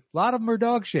made. A lot of them are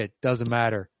dog shit. Doesn't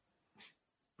matter.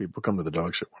 People come to the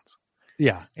dog shit ones.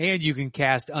 Yeah. And you can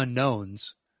cast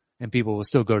unknowns and people will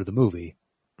still go to the movie.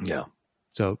 Yeah.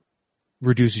 So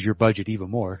reduces your budget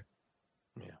even more.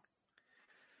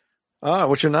 Yeah.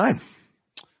 What's your 9?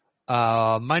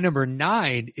 My number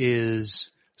 9 is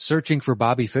Searching for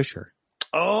Bobby Fischer.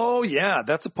 Oh yeah,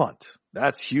 that's a punt.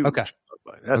 That's huge. Okay.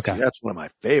 That's one of my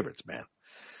favorites, man.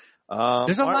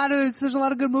 There's a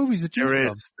lot of good movies that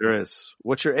There is.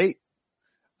 What's your 8?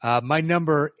 My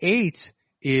number 8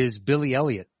 is Billy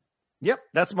Elliot. Yep,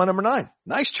 that's my number 9.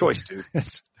 Nice choice, dude.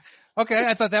 Okay,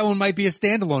 I thought that one might be a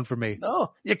standalone for me.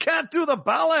 No, you can't do the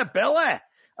ballet, Billy.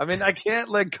 I mean, I can't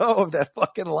let go of that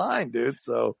fucking line, dude.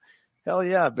 So, hell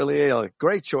yeah, Billy Elliot.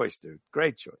 Great choice, dude.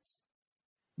 Great choice.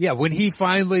 Yeah, when he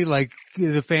finally, like,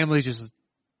 the family just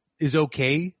is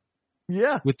okay.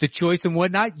 Yeah. With the choice and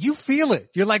whatnot, you feel it.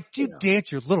 You're like, you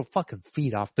dance your little fucking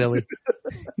feet off, Billy.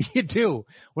 You do.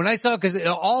 When I saw, cause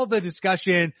all the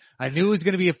discussion, I knew it was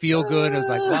going to be a feel good. I was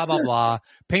like, blah, blah, blah,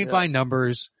 paint by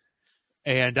numbers.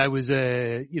 And I was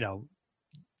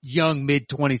young, mid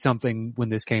 20 something when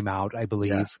this came out, I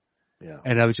believe. Yeah.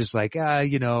 And I was just like, I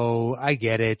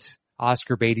get it.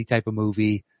 Oscar Beatty type of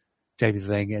movie type of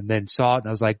thing. And then saw it and I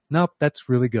was like, nope, that's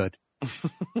really good.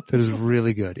 That is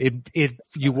really good.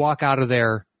 You walk out of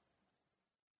there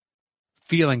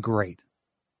feeling great.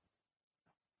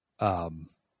 It's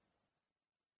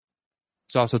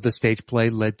also the stage play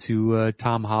led to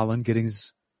Tom Holland getting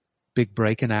his big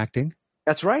break in acting.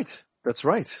 That's right.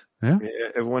 Yeah.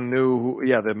 Everyone knew,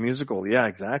 the musical. Yeah,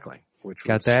 exactly.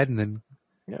 Got that and then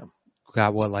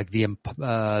got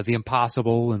the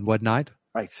Impossible and whatnot.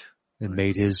 Right. And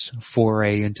made his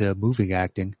foray into movie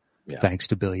acting thanks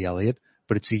to Billy Elliot.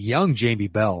 But it's a young Jamie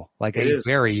Bell,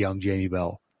 very young Jamie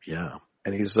Bell. Yeah.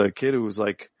 And he's a kid who's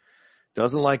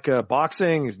doesn't like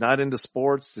boxing. He's not into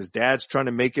sports. His dad's trying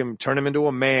to turn him into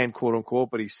a man, quote unquote,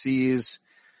 but he sees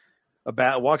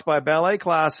walks by a ballet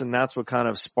class and that's what kind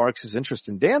of sparks his interest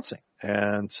in dancing.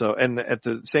 And so, and at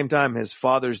the same time, his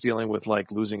father's dealing with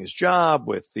losing his job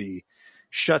with the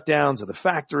shutdowns of the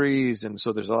factories. And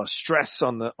so there's a lot of stress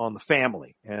on the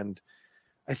family. And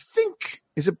I think,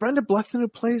 is it Brenda Blethyn who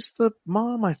plays the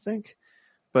mom? I think,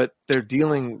 but they're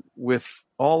dealing with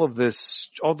all this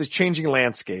changing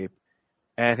landscape.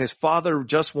 And his father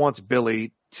just wants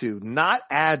Billy to not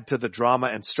add to the drama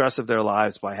and stress of their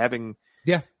lives by having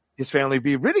his family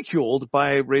be ridiculed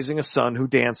by raising a son who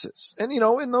dances. And,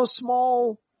 in those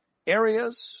small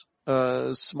areas,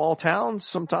 small towns,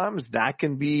 sometimes that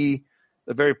can be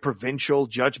a very provincial,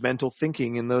 judgmental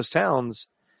thinking in those towns.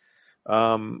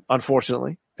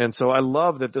 Unfortunately. And so I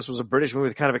love that this was a British movie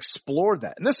that kind of explored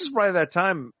that. And this is right at that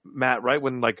time, Matt, right?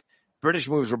 When British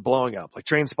movies were blowing up, like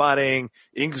Trainspotting,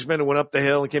 Englishman who went up the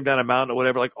hill and came down a mountain or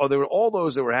whatever. There were all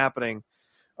those that were happening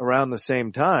around the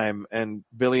same time. And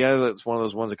Billy Elliot's one of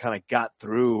those ones that kind of got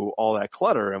through all that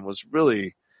clutter and was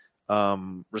really,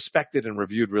 respected and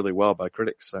reviewed really well by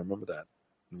critics. I remember that.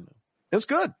 It's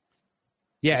good.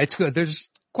 Yeah, it's good. There's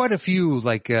quite a few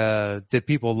that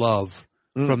people love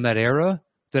from that era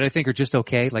that I think are just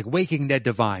okay. Like Waking Ned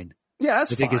Divine. Yeah,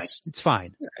 that's fine. It's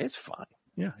fine. Yeah, it's fine.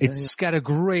 Yeah. It's got a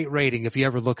great rating if you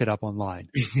ever look it up online.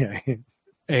 Yeah.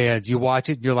 And you watch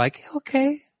it and you're like,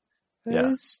 okay.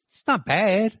 Yeah. It's not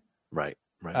bad. Right.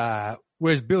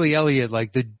 Whereas Billy Elliot,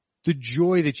 the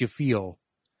joy that you feel.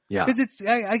 Yeah. Cause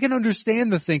I can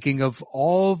understand the thinking of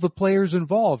all the players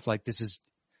involved. This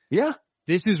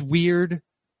is weird.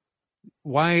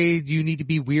 Why do you need to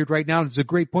be weird right now? It's a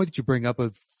great point that you bring up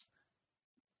of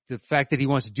the fact that he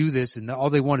wants to do this and all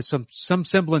they want is some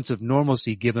semblance of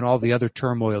normalcy given all the other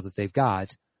turmoil that they've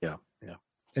got. Yeah.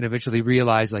 And eventually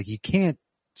realize you can't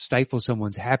stifle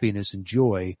someone's happiness and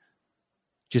joy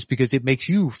just because it makes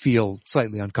you feel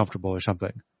slightly uncomfortable or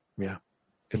something. Yeah.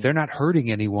 If they're not hurting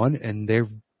anyone and they're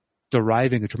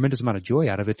deriving a tremendous amount of joy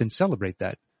out of it, then celebrate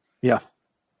that. Yeah.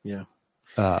 Yeah.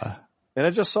 And I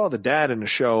just saw the dad in a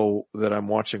show that I'm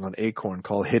watching on Acorn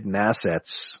called Hidden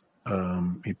Assets.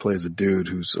 He plays a dude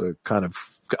who's kind of,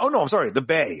 oh no, I'm sorry, The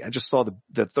Bay. I just saw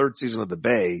the third season of The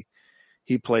Bay.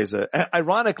 He plays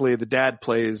ironically, the dad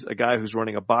plays a guy who's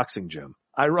running a boxing gym.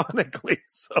 Ironically.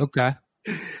 So Okay.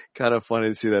 kind of funny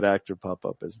to see that actor pop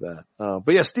up as that.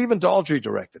 But yeah, Stephen Daldry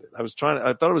directed it.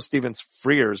 I thought it was Stephen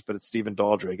Frears, but it's Stephen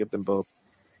Daldry. I get them both.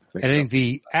 I think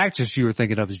the actress you were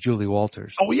thinking of is Julie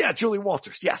Walters. Oh yeah, Julie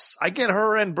Walters. Yes. I get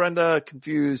her and Brenda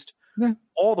confused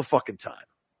all the fucking time.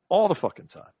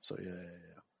 So yeah.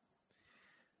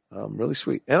 Really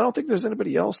sweet. And I don't think there's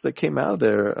anybody else that came out of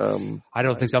there. I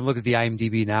don't think so. I'm looking at the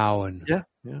IMDb now and yeah.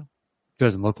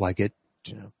 Doesn't look like it.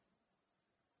 Yeah.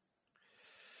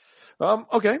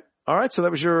 Okay. All right. So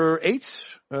that was your 8.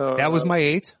 That was my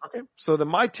 8. Okay. So then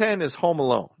my 10 is Home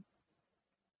Alone.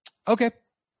 Okay.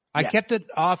 I kept it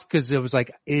off because it was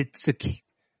like, it's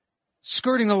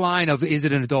skirting the line of, is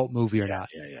it an adult movie or not?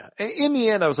 Yeah. In the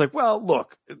end, I was like, well,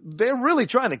 look, they're really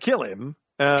trying to kill him.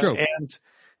 True.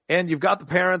 And you've got the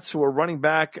parents who are running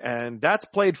back, and that's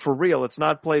played for real. It's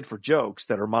not played for jokes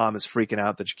that her mom is freaking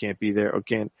out that she can't be there or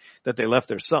that they left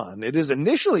their son. It is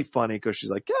initially funny because she's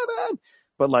like, Kevin,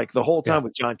 but like the whole time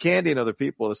with John Candy and other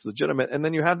people, it's legitimate. And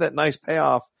then you have that nice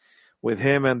payoff with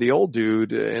him and the old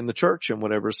dude in the church and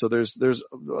whatever. So there's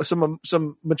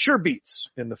some mature beats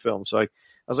in the film. So I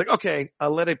was like, okay,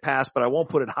 I'll let it pass, but I won't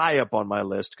put it high up on my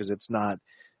list because it's not,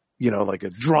 like a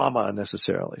drama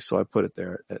necessarily. So I put it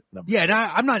there at number. Yeah. And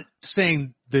I'm not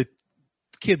saying that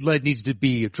kid led needs to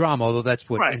be a drama, although that's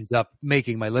what ends up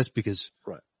making my list because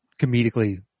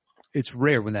comedically it's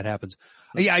rare when that happens.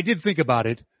 Yeah. I did think about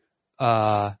it.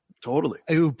 Totally.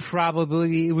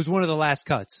 It was one of the last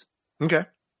cuts. Okay.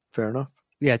 Fair enough.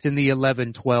 Yeah, it's in the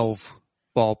 11, 12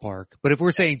 ballpark. But if we're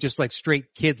saying just like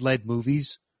straight kid-led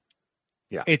movies,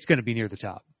 it's going to be near the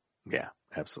top. Yeah,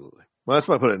 absolutely. Well, that's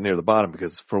why I put it near the bottom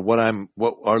because for what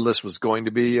our list was going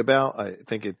to be about, I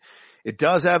think it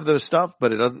does have those stuff,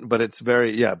 but it doesn't, but it's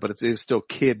but it is still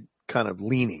kid kind of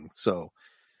leaning. So,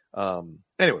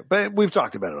 anyway, but we've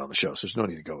talked about it on the show, so there's no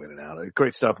need to go in and out.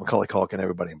 Great stuff. Macaulay Culkin,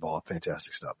 everybody involved.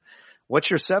 Fantastic stuff. What's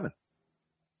your 7?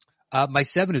 My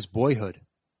 7 is Boyhood.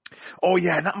 Oh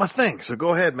yeah, not my thing. So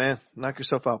go ahead, man. Knock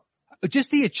yourself out.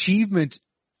 Just the achievement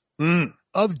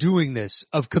of doing this,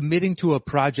 of committing to a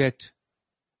project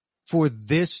for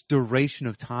this duration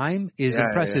of time is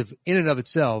impressive in and of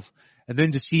itself. And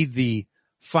then to see the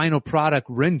final product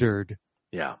rendered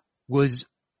was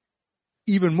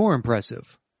even more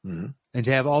impressive. Mm-hmm. And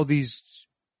to have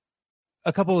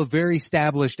a couple of very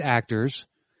established actors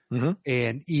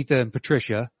and Ethan and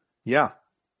Patricia. Yeah.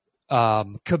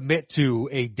 Commit to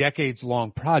a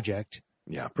decades-long project.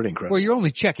 Yeah, pretty incredible. Where you're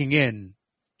only checking in,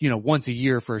 once a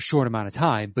year for a short amount of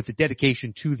time, but the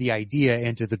dedication to the idea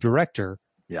and to the director.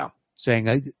 Yeah.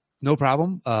 Saying, no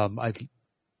problem. I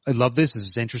love this. This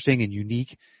is interesting and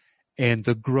unique. And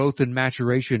the growth and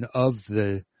maturation of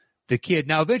the kid.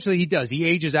 Now, eventually he does. He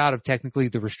ages out of technically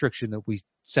the restriction that we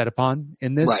set upon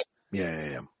in this. Right.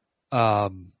 Yeah.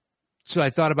 So I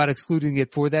thought about excluding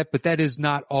it for that, but that is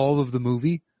not all of the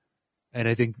movie. And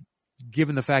I think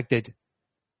given the fact that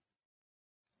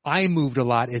I moved a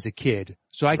lot as a kid,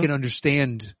 so I can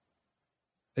understand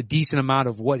a decent amount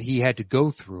of what he had to go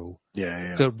through.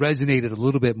 Yeah. So it resonated a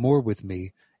little bit more with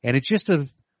me. And it's just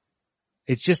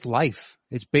life.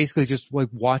 It's basically just like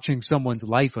watching someone's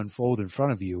life unfold in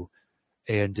front of you.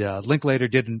 And, Linklater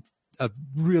did a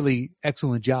really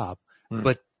excellent job.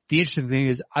 But the interesting thing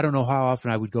is I don't know how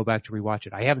often I would go back to rewatch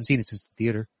it. I haven't seen it since the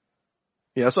theater.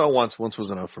 Yeah, I saw it once. Once was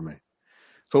enough for me.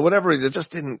 For whatever reason, it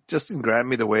just didn't grab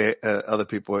me the way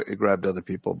it grabbed other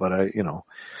people. But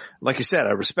like you said,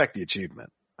 I respect the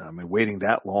achievement. I mean, waiting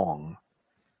that long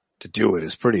to do it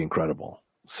is pretty incredible.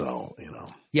 So,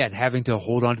 Yeah, and having to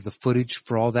hold on to the footage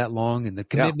for all that long and the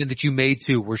commitment that you made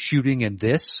to we're shooting in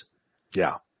this.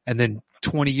 Yeah. And then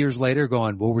 20 years later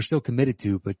going, well, we're still committed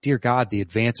to, but dear God, the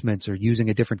advancements are using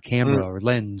a different camera or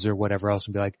lens or whatever else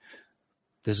and be like,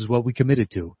 this is what we committed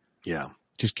to. Yeah.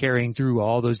 Just carrying through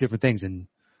all those different things. And,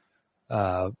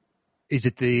 is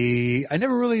it I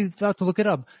never really thought to look it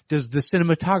up. Does the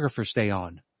cinematographer stay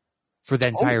on for the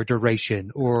entire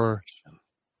duration or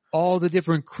all the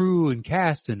different crew and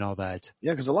cast and all that?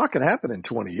 Yeah. Cause a lot can happen in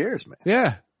 20 years, man.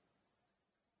 Yeah.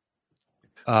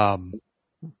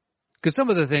 Cause some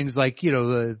of the things like,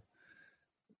 the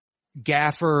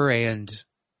gaffer and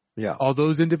all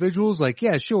those individuals, like,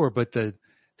 yeah, sure. But the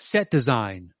set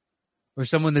design or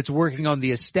someone that's working on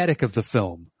the aesthetic of the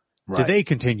film, do they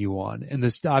continue on? And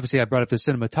this, obviously I brought up the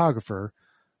cinematographer,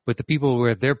 but the people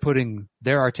where they're putting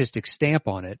their artistic stamp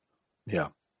on it. Yeah.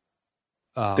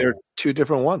 They're two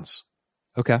different ones.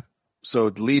 Okay.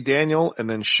 So Lee Daniel and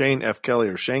then Shane F. Kelly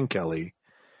or Shane Kelly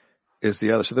is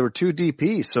the other. So there were two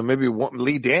DPs. So maybe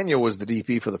Lee Daniel was the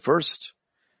DP for the first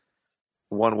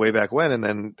one way back when, and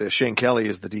then Shane Kelly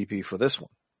is the DP for this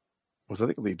one. Because I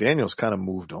think Lee Daniels kind of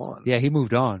moved on. Yeah, he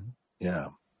moved on. Yeah.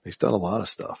 He's done a lot of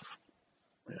stuff.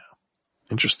 Yeah.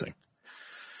 Interesting.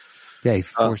 Yeah, he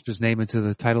forced his name into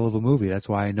the title of a movie. That's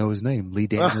why I know his name. Lee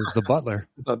Daniels, the butler.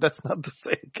 No, that's not the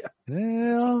same guy.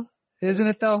 Well, isn't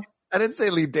it though? I didn't say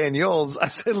Lee Daniels. I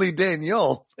said Lee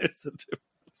Daniel. There's a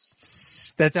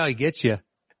difference. That's how he gets you.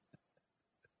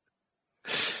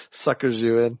 Suckers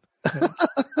you in.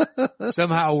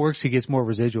 Somehow it works. He gets more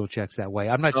residual checks that way.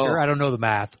 I'm not sure. I don't know the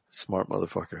math. Smart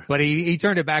motherfucker. But he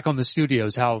turned it back on the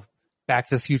studios. How Back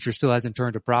to the Future still hasn't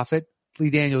turned a profit. Lee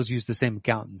Daniels used the same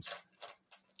accountants.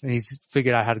 And he's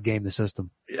figured out how to game the system.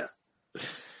 Yeah.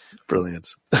 Brilliant.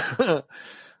 All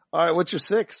right. What's your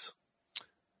 6?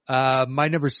 My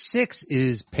number 6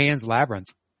 is Pan's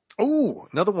Labyrinth. Ooh,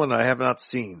 another one I have not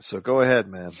seen. So go ahead,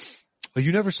 man. Oh,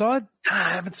 you never saw it? I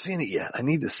haven't seen it yet. I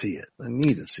need to see it.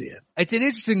 It's an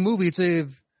interesting movie. It's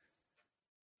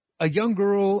a young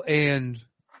girl, and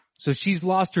so she's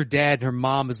lost her dad and her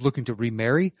mom is looking to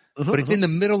remarry, but it's in the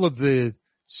middle of the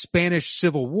Spanish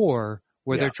Civil War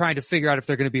where they're trying to figure out if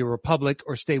they're going to be a republic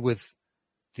or stay with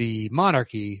the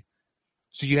monarchy.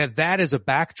 So you have that as a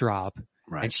backdrop,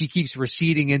 and she keeps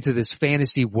receding into this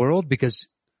fantasy world because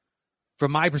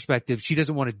from my perspective, she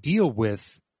doesn't want to deal with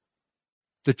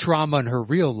the trauma in her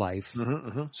real life.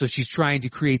 So she's trying to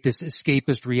create this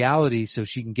escapist reality so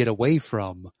she can get away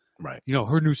from,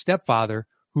 her new stepfather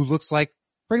who looks like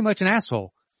pretty much an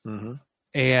asshole.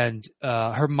 And,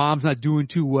 her mom's not doing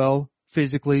too well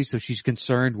physically. So she's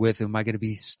concerned with, am I going to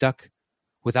be stuck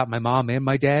without my mom and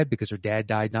my dad because her dad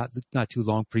died not too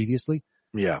long previously.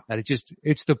 Yeah. And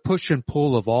it's the push and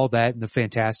pull of all that and the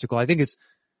fantastical. I think it's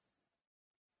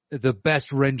the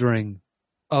best rendering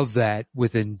of that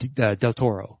within Del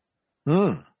Toro.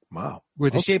 Wow.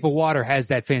 Where The Shape of Water has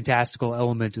that fantastical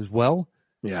element as well.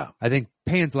 Yeah. I think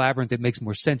Pan's Labyrinth, it makes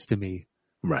more sense to me.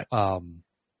 Right.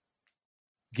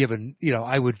 Given,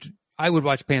 I would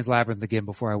watch Pan's Labyrinth again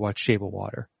before I watch Shape of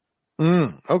Water.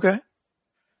 Okay.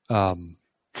 Okay.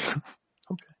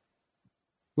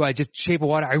 Well, Shape of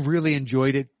Water, I really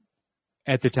enjoyed it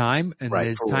at the time, and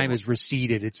as time has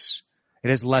receded, it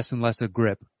has less and less a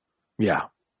grip. Yeah.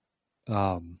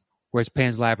 Whereas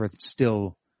Pan's Labyrinth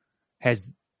still has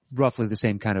roughly the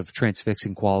same kind of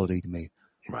transfixing quality to me.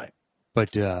 Right.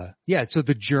 But, so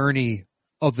the journey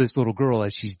of this little girl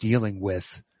as she's dealing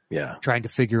with, trying to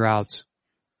figure out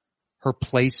her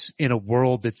place in a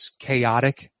world that's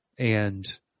chaotic and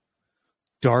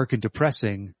dark and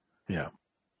depressing. Yeah.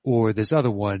 Or this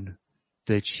other one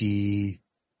that she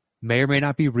may or may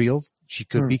not be real. She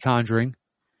could be conjuring.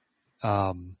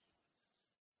 If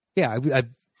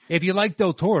you like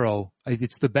Del Toro,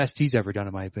 it's the best he's ever done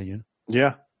in my opinion.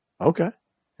 Yeah. Okay.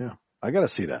 Yeah. I gotta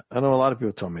see that. I know a lot of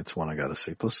people told me it's one I gotta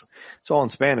see. Plus, it's all in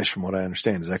Spanish from what I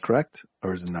understand. Is that correct?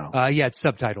 Or is it no? It's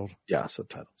subtitled. Yeah,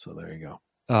 subtitled. So there you go.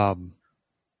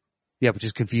 Which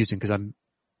is confusing because I'm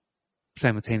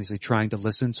simultaneously trying to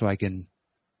listen so I can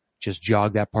just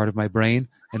jog that part of my brain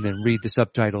and then read the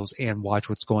subtitles and watch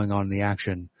what's going on in the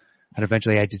action. And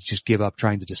eventually I had to just give up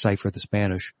trying to decipher the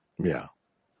Spanish. Yeah.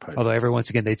 Although every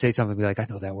once again they'd say something and be like, I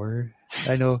know that word.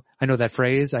 I know that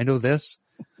phrase. I know this.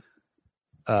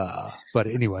 But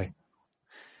anyway.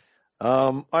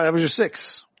 All right, that was your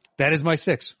 6. That is my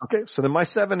 6. Okay. So then my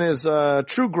 7 is,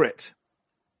 True Grit.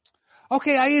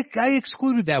 Okay. I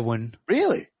excluded that one.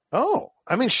 Really? Oh,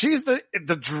 I mean, she's the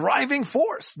driving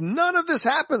force. None of this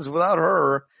happens without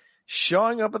her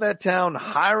showing up at that town,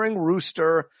 hiring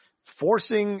Rooster,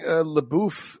 forcing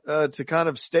LaBouffe to kind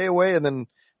of stay away, and then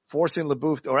forcing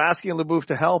LaBouffe or asking LaBouffe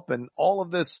to help, and all of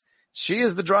this. She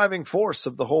is the driving force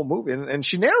of the whole movie, and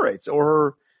she narrates, or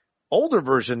her older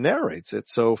version narrates it.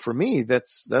 So for me,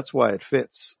 that's why it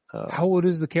fits. How old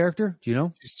is the character? Do you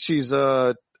know? She's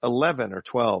 11 or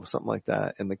 12, something like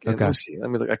that. Okay. Let me see.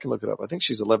 I can look it up. I think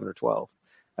she's 11 or 12.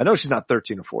 I know she's not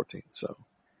 13 or 14. So,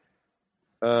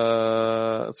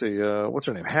 let's see. What's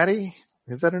her name? Hattie?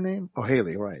 Is that her name? Oh,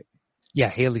 Haley, right. Yeah.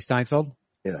 Haley Steinfeld.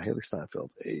 Yeah. Haley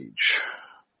Steinfeld. Age.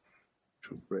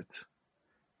 True Grit.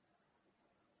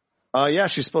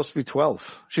 She's supposed to be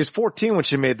 12. She's 14 when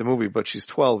she made the movie, but she's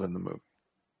 12 in the movie.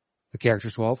 The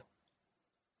character's 12?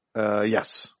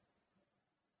 Yes.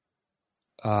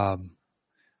 I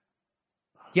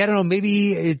don't know.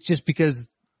 Maybe it's just because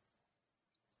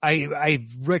I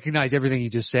recognize everything you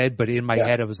just said, but in my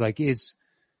head I was like,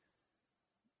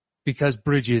 because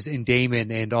Bridges and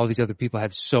Damon and all these other people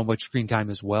have so much screen time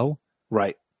as well.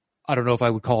 Right. I don't know if I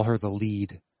would call her the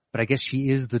lead, but I guess she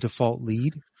is the default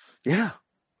lead. Yeah.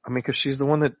 I mean, cause she's the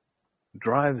one that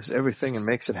drives everything and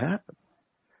makes it happen.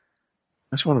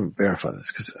 I just want to verify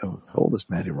this because how old is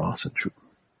Maddie Ross in True?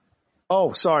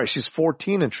 Oh, sorry. She's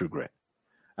 14 in True Grit.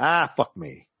 Ah, fuck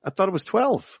me. I thought it was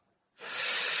 12.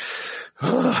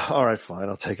 All right, fine.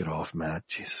 I'll take it off, Matt.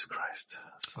 Jesus Christ.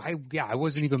 I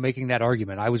wasn't even making that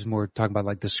argument. I was more talking about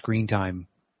like the screen time.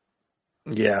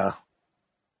 Yeah.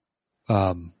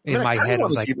 In my head, I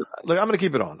was like, look, I'm going to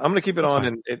keep it on. I'm going to keep it on.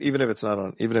 And even if it's not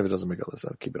on, even if it doesn't make a list,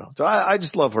 I'll keep it on. So I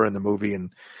just love her in the movie,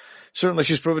 and certainly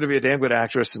she's proven to be a damn good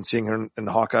actress, and seeing her in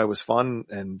Hawkeye was fun.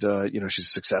 And,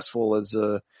 she's successful as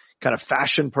a kind of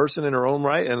fashion person in her own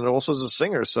right, and also as a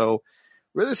singer. So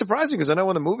really surprising, because I know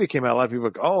when the movie came out, a lot of people were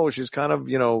like, oh, she's kind of,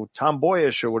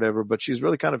 tomboyish or whatever, but she's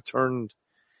really kind of turned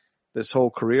this whole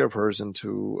career of hers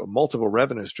into multiple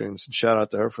revenue streams, and shout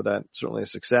out to her for that. Certainly a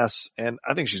success. And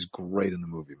I think she's great in the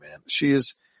movie, man. She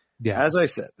is, as I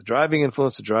said, the driving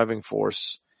influence, the driving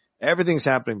force. Everything's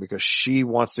happening because she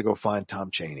wants to go find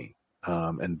Tom Chaney.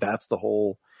 And that's the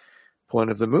whole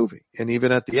point of the movie. And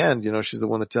even at the end, she's the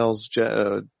one that tells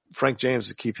Frank James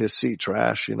to keep his seat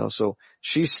trash, so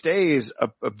she stays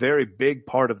a very big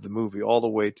part of the movie all the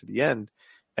way to the end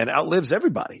and outlives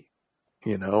everybody,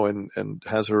 and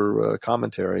has her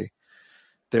commentary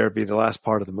there be the last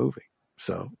part of the movie.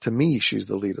 So to me, she's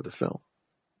the lead of the film.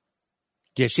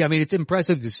 Yeah, it's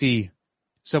impressive to see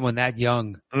someone that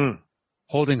young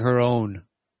holding her own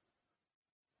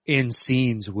in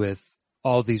scenes with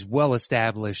all these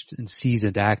well-established and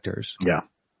seasoned actors. Yeah.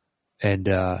 And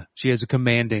she has a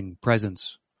commanding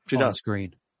presence on the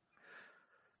screen.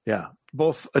 Yeah.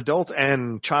 Both adult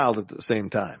and child at the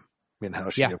same time in how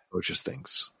she approaches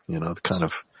things. The kind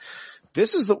of,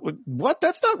 this is what?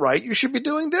 That's not right. You should be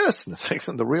doing this. And it's like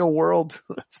in the real world,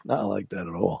 it's not like that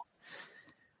at all.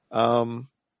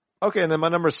 Okay. And then my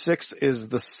number 6 is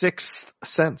The Sixth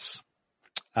Sense.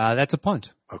 That's a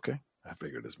punt. Okay. I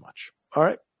figured as much. All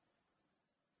right.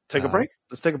 Take a break.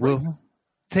 Let's take a break. We'll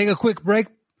take a quick break.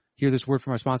 Hear this word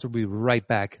from our sponsor. We'll be right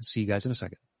back. See you guys in a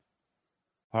second.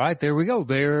 All right, there we go.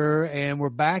 And we're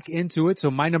back into it. So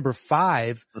my number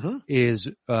 5 is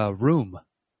Room.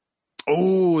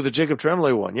 Oh, the Jacob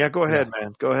Tremblay one. Yeah, go ahead,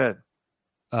 man. Go ahead.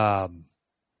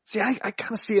 See, I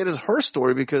kind of see it as her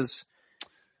story because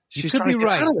she's trying to get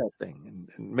out of that thing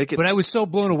and make it. But I was so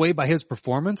blown away by his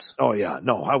performance. Oh yeah,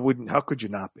 no, how could you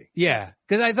not be? Yeah,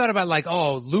 because I thought about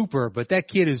Looper, but that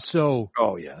kid is so.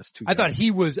 Oh yeah, it's too. I thought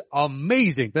he was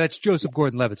amazing, but that's Joseph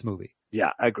Gordon-Levitt's movie. Yeah,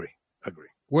 I agree.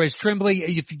 Whereas Tremblay,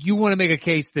 if you want to make a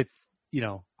case that,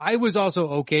 I was also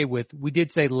okay with, we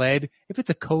did say lead. If it's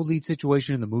a co-lead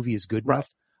situation and the movie is good enough,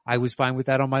 I was fine with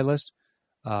that on my list.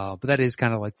 But that is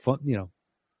kind of like fun,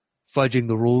 fudging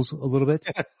the rules a little bit,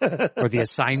 or the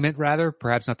assignment rather,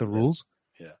 perhaps not the rules.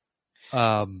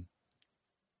 Yeah.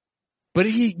 But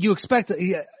you expect,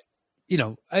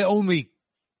 I only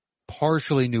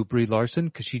partially knew Brie Larson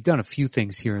because she'd done a few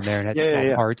things here and there and had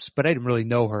small parts, but I didn't really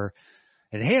know her.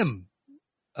 And him,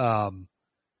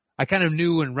 I kind of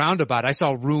knew in roundabout. I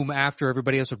saw Room after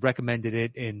everybody else had recommended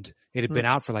it, and it had been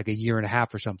out for like a year and a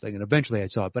half or something. And eventually I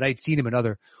saw it, but I'd seen him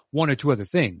in one or two other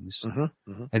things.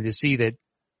 And to see that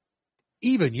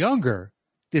even younger,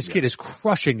 this kid is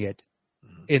crushing it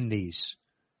in these.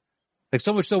 Like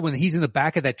so much so when he's in the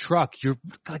back of that truck, you're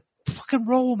like, fucking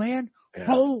roll, man.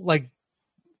 Roll. Like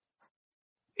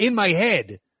in my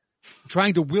head,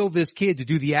 trying to will this kid to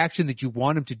do the action that you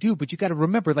want him to do, but you got to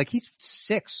remember, like he's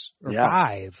 6 or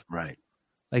 5. Right.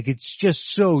 Like it's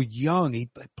just so young. He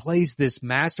plays this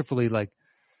masterfully. Like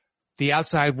the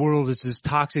outside world is this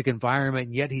toxic environment,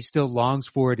 and yet he still longs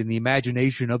for it in the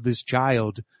imagination of this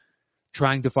child,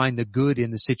 trying to find the good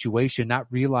in the situation, not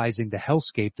realizing the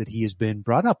hellscape that he has been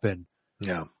brought up in.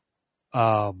 Yeah.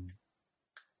 I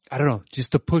don't know,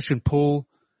 just the push and pull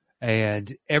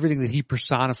and everything that he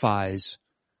personifies,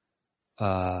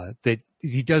 that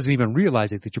he doesn't even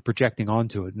realize it, that you're projecting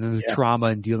onto it, and then the trauma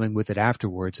and dealing with it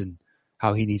afterwards and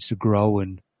how he needs to grow.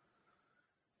 And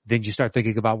then you start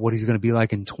thinking about what he's going to be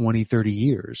like in 20, 30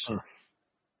 years.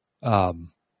 I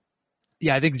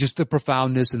think just the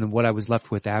profoundness and then what I was left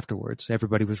with afterwards.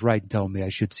 Everybody was right in telling me I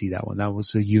should see that one. That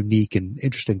was a unique and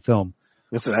interesting film.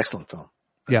 It's an excellent film.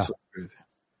 Yeah.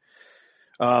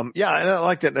 And I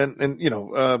liked it.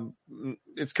 And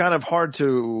it's kind of hard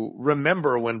to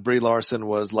remember when Brie Larson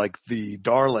was like the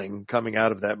darling coming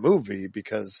out of that movie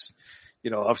because,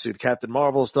 obviously the Captain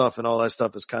Marvel stuff and all that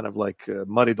stuff is kind of like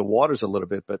muddied the waters a little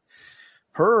bit. But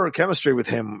her chemistry with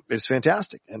him is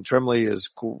fantastic. And Tremblay is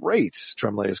great.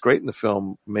 Tremblay is great in the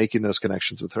film, making those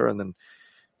connections with her. And then,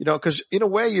 cause in a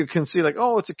way you can see like,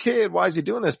 oh, it's a kid. Why is he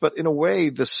doing this? But in a way,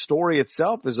 the story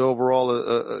itself is overall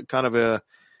a kind of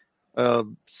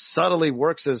subtly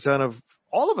works as kind of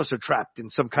all of us are trapped in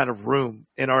some kind of room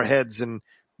in our heads and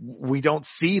we don't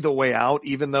see the way out,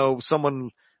 even though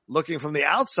someone looking from the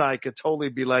outside could totally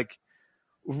be like,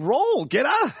 roll, get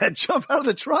out of that, jump out of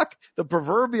the truck, the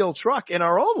proverbial truck in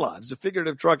our own lives, the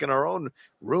figurative truck in our own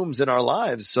rooms in our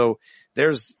lives. So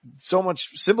there's so much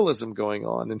symbolism going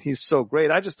on and he's so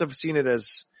great. I just have seen it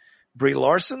as Brie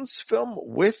Larson's film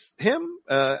with him.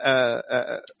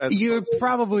 You're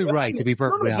probably right, to be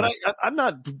perfectly honest. But I'm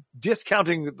not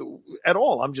discounting at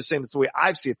all. I'm just saying it's the way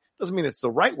I've seen it. Doesn't mean it's the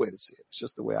right way to see it. It's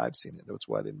just the way I've seen it. That's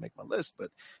why I didn't make my list,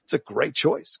 but it's a great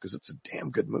choice because it's a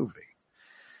damn good movie.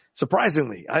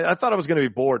 Surprisingly, I thought I was going to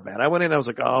be bored, man. I went in and I was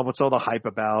like, oh, what's all the hype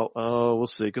about? Oh, we'll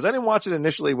see. Cause I didn't watch it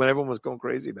initially when everyone was going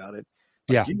crazy about it.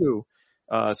 Like you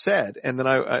said. And then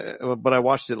but I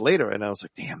watched it later and I was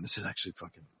like, damn, this is actually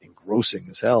fucking engrossing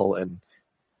as hell and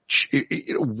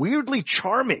weirdly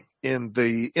charming in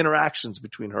the interactions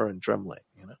between her and Tremblay,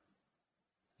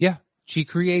 Yeah. She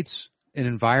creates an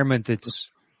environment that's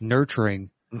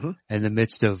nurturing in the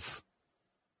midst of,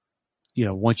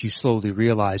 once you slowly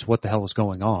realize what the hell is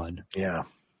going on. Yeah.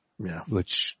 Yeah.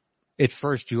 Which at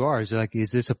first you are. Is like,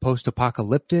 is this a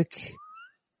post-apocalyptic?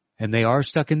 And they are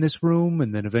stuck in this room.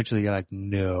 And then eventually you're like,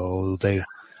 no,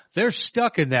 they're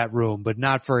stuck in that room, but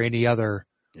not for any other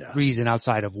reason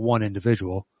outside of one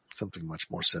individual. Something much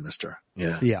more sinister.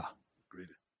 Yeah. Yeah. Agreed.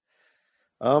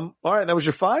 All right. That was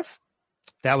your 5?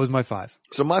 That was my 5.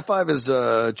 So my 5 is,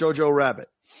 Jojo Rabbit.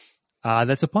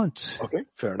 That's a punt. Okay.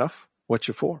 Fair enough. What's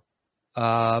your 4?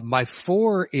 My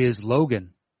 4 is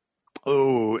Logan.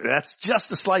 Oh, that's just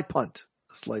a slight punt.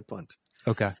 A slight punt.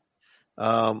 Okay.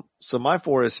 So my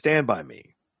 4 is Stand By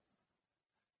Me.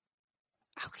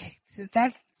 Okay.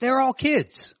 They're all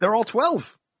kids. They're all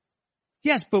 12.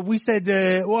 Yes, but we said,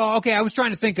 I was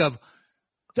trying to think of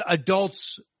the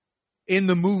adults in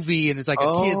the movie and it's like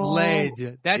a kid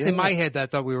led. That's in my head that I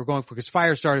thought we were going for because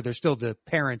Firestarter, there's still the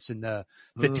parents in the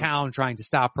town trying to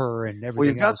stop her and everything. Well,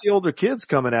 you've got else. the older kids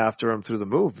coming after him through the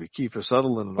movie, Kiefer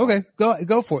Sutherland. Okay,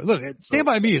 go for it. Look, Stand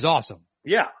By Me is awesome.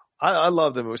 Yeah, I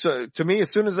love the movie. So to me,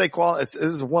 as soon as they this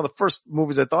is one of the first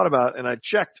movies I thought about and I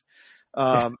checked.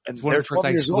 And it's one of the first I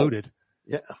excluded.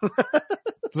 Yeah.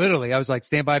 Literally, I was like,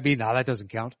 Stand By Me? No, that doesn't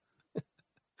count.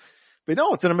 But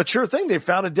no, it's an immature thing. They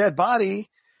found a dead body.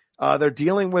 They're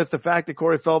dealing with the fact that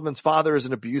Corey Feldman's father is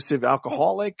an abusive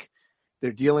alcoholic.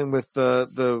 They're dealing with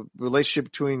the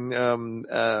relationship between Well,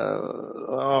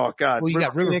 you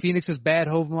got River Phoenix's bad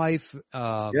home life.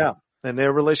 And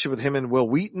their relationship with him and Will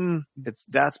Wheaton,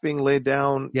 that's being laid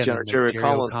down. Yeah, Jerry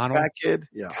Collins, the fat kid.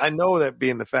 Yeah, I know that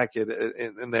being the fat kid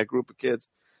in that group of kids,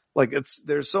 like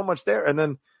there's so much there. And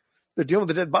then they're dealing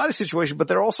with the dead body situation, but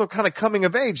they're also kind of coming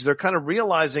of age. They're kind of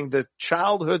realizing that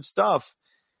childhood stuff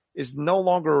is no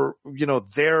longer,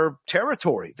 their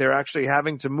territory. They're actually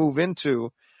having to move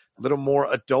into a little more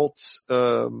adult,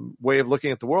 way of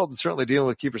looking at the world and certainly dealing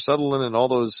with Kiefer Sutherland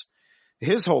and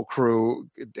his whole crew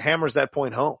hammers that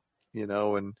point home,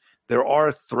 and there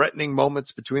are threatening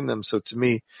moments between them. So to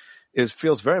me, it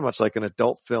feels very much like an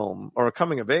adult film or a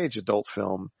coming of age adult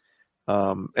film.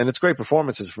 And it's great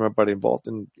performances from everybody involved.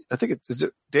 And I think is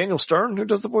it Daniel Stern who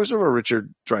does the voiceover or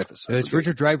Richard Dreyfuss? It's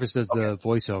Richard Dreyfuss does the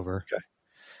voiceover. Okay.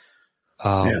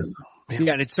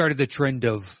 And it started the trend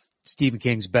of Stephen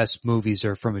King's best movies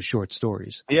are from his short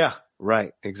stories. Yeah,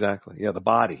 right. Exactly. Yeah. The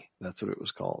Body. That's what it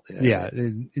was called. Yeah.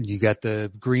 And you got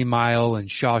the Green Mile and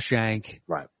Shawshank.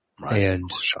 Right. And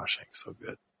Shawshank's so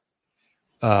good.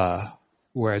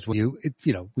 Whereas when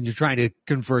you're trying to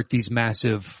convert these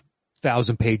massive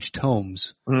 1,000-page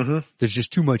tomes, there's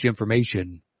just too much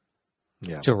information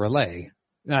to relay.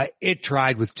 It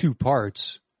tried with 2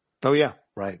 parts. Oh yeah.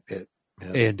 Right.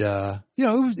 And,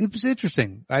 it was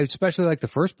interesting. I especially like the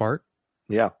first part.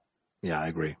 Yeah. Yeah, I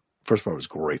agree. First part was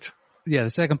great. Yeah,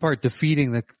 the second part,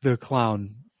 defeating the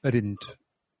clown, that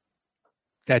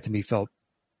to me felt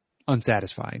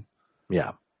unsatisfying.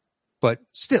 Yeah. But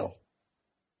still,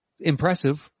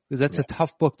 impressive, because that's a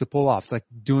tough book to pull off. It's like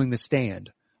doing The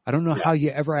Stand. I don't know how you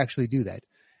ever actually do that.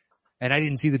 And I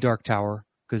didn't see The Dark Tower,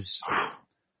 because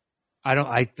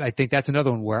I think that's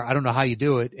another one where I don't know how you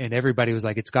do it. And everybody was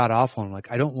like, it's god awful. I'm like,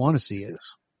 I don't want to see it.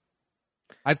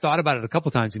 I've thought about it a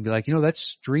couple times and be like, that's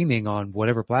streaming on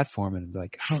whatever platform. And be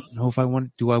like, I don't know if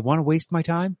do I want to waste my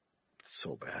time? It's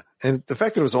so bad. And the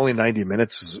fact that it was only 90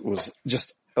 minutes was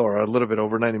just or a little bit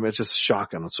over 90 minutes. Just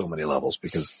shocking on so many levels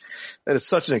because that is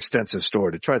such an extensive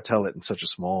story to try to tell it in such a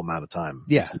small amount of time.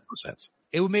 Yeah. Makes no sense.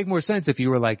 It would make more sense if you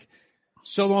were like,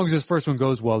 so long as this first one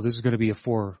goes well, this is going to be a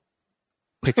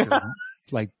 4-picture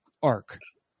like arc.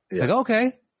 Yeah. Like,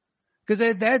 okay. Cause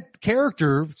that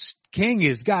character, King,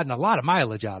 has gotten a lot of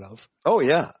mileage out of. Oh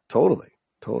yeah, totally.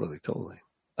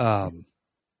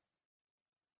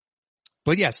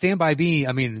 But yeah, Stand By Me,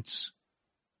 I mean, it's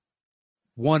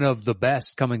one of the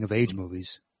best coming of age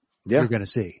movies you're going to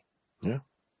see. Yeah.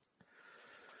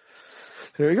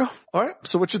 There you go. All right.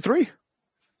 So what's your 3?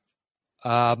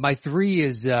 My 3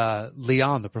 is,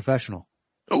 Leon, the Professional.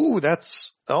 Oh,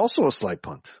 that's also a slight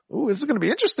punt. Oh, this is going to be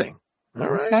interesting. All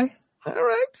right. Okay. All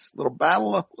right. Little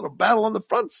battle on the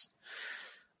fronts.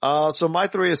 So my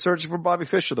 3 is Searching for Bobby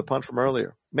Fischer, the punt from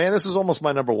earlier. Man, this is almost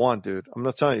my number 1, dude. I'm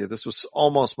going to tell you, this was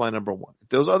almost my number 1. If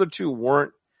those other 2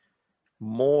 weren't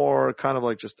more kind of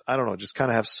like just, I don't know, just kind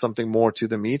of have something more to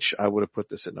them each, I would have put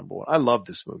this at number 1. I love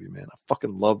this movie, man. I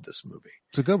fucking love this movie.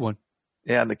 It's a good one.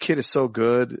 Yeah, and the kid is so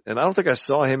good. And I don't think I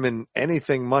saw him in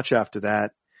anything much after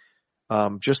that.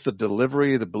 Just the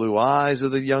delivery, the blue eyes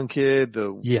of the young kid,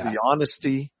 the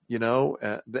honesty, you know,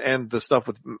 and the stuff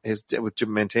with Jim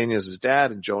Mantegna as his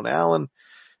dad and Joan Allen,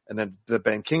 and then the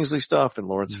Ben Kingsley stuff and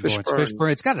Lawrence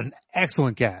Fishburne. It's got an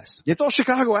excellent cast. It's all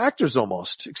Chicago actors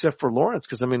almost, except for Lawrence,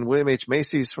 because I mean, William H.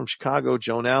 Macy's from Chicago,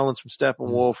 Joan Allen's from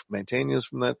Steppenwolf, Mantegna's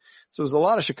from that. So there's a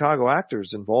lot of Chicago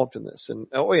actors involved in this. And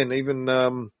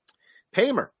even,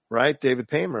 Paymer, right? David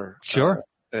Paymer. Sure.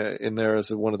 In there as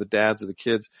one of the dads of the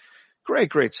kids.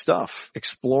 Great stuff.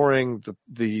 Exploring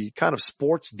the kind of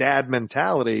sports dad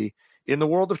mentality in the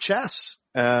world of chess,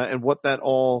 and what that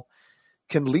all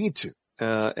can lead to.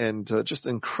 Just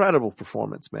incredible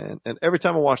performance, man. And every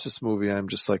time I watch this movie, I'm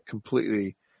just like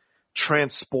completely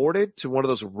transported to one of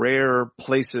those rare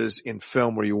places in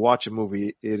film where you watch a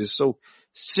movie. It is so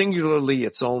singularly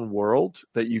its own world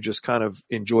that you just kind of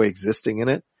enjoy existing in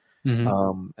it.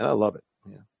 Mm-hmm. And I love it.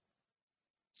 Yeah.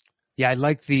 Yeah. I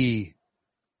like the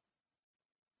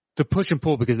push and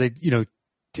pull because they,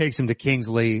 takes him to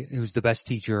Kingsley, who's the best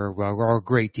teacher or a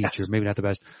great teacher, maybe not the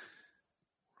best.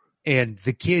 And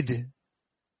the kid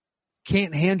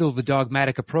can't handle the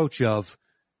dogmatic approach of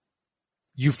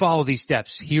you follow these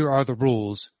steps. Here are the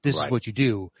rules. This is what you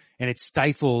do. And it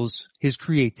stifles his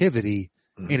creativity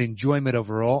and enjoyment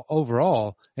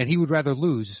overall. And he would rather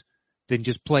lose than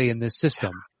just play in this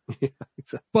system. Yeah,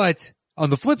 exactly. But on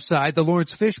the flip side, the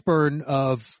Lawrence Fishburne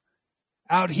of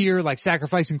out here like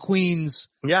sacrificing queens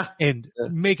and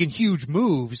making huge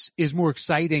moves is more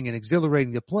exciting and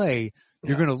exhilarating to play.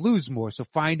 You're going to lose more. So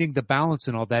finding the balance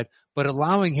and all that, but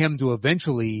allowing him to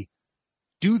eventually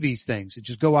do these things and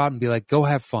just go out and be like, go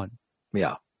have fun.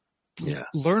 Yeah. Yeah.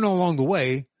 Learn along the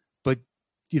way, but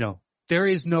there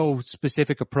is no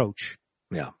specific approach.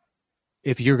 Yeah.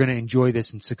 If you're going to enjoy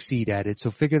this and succeed at it.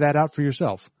 So figure that out for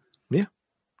yourself. Yeah.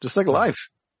 Just like life.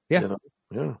 Yeah.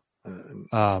 Yeah.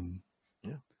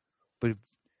 But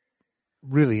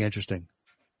really interesting.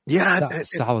 Yeah.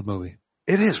 Solid movie.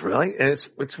 It is really. And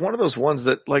it's one of those ones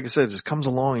that, like I said, just comes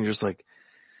along and you're just like,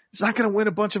 it's not going to win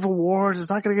a bunch of awards. It's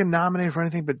not going to get nominated for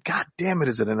anything, but God damn it,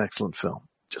 is it an excellent film.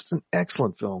 Just an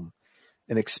excellent film.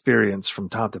 An experience from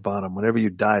top to bottom. Whenever you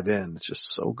dive in, it's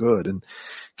just so good. And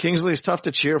Kingsley is tough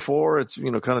to cheer for. It's,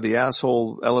 kind of the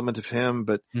asshole element of him,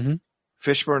 but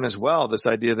Fishburne as well. This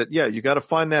idea that, you got to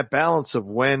find that balance of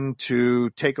when to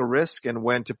take a risk and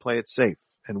when to play it safe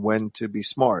and when to be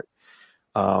smart.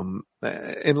 And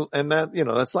that,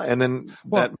 that's like, and then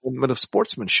that moment of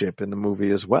sportsmanship in the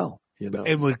movie as well.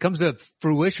 And when it comes to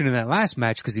fruition in that last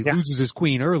match, because he loses his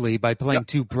queen early by playing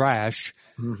too brash.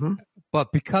 Mm-hmm.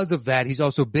 But because of that, he's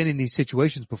also been in these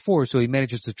situations before, so he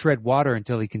manages to tread water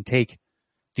until he can take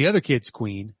the other kid's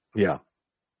queen. Yeah.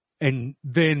 And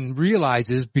then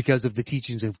realizes, because of the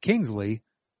teachings of Kingsley,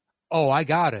 I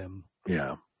got him.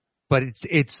 Yeah. But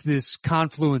it's this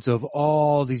confluence of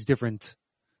all these different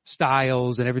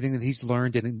styles and everything that he's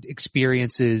learned and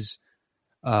experiences,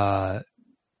 that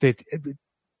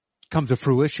come to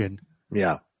fruition.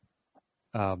 Yeah.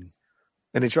 And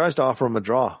he tries to offer him a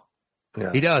draw.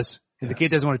 Yeah. He does. And the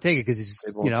kid doesn't want to take it because he's,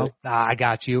 I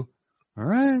got you. All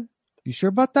right. You sure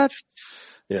about that?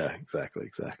 Yeah,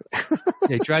 exactly.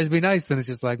 He tries to be nice, then it's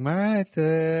just like, all right,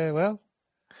 tough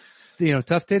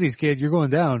titties, kid. You're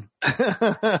going down.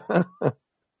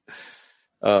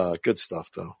 Good stuff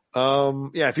though.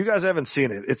 If you guys haven't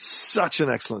seen it, it's such an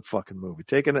excellent fucking movie.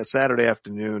 Take it a Saturday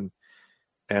afternoon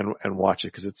and watch it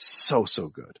because it's so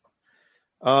good.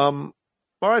 All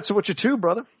right. So what's your 2,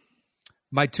 brother?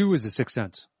 My 2 is The Sixth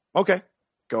Sense. Okay.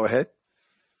 Go ahead.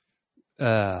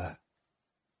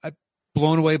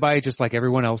 blown away by it just like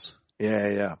everyone else.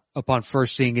 Yeah. Upon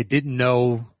first seeing it, didn't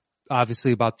know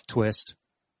obviously about the twist.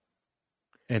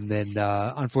 And then,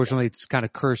 unfortunately it's kind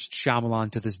of cursed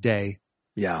Shyamalan to this day.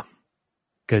 Yeah.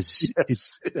 Cause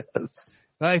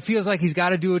it feels like he's got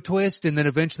to do a twist, and then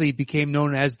eventually he became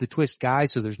known as the twist guy.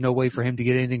 So there's no way for him to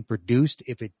get anything produced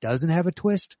if it doesn't have a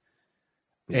twist.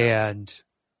 Yeah. And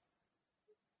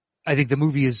I think the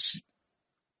movie is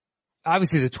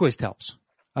obviously the twist helps.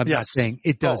 I'm not saying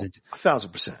it doesn't.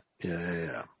 1,000%.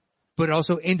 Yeah. But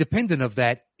also independent of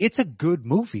that, it's a good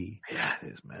movie. Yeah, it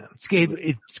is, man.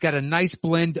 It's got a nice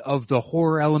blend of the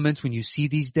horror elements when you see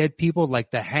these dead people,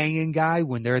 like the hanging guy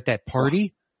when they're at that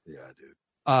party. Yeah,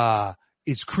 dude.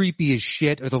 It's creepy as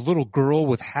shit. Or the little girl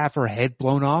with half her head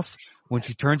blown off when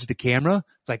she turns to the camera.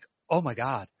 It's like, oh my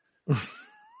God.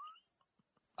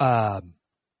 But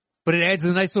it adds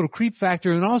a nice little creep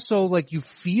factor, and also like you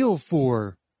feel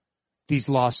for these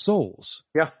lost souls.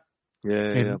 Yeah.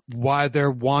 And why they're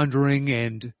wandering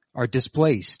and are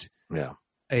displaced. Yeah.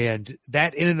 And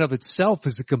that in and of itself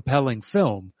is a compelling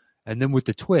film. And then with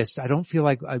the twist, I don't feel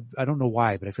like, I don't know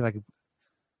why, but I feel like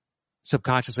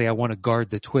subconsciously I want to guard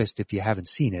the twist if you haven't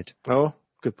seen it. Oh,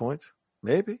 good point.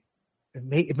 Maybe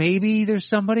there's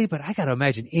somebody, but I gotta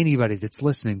imagine anybody that's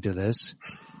listening to this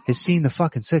has seen the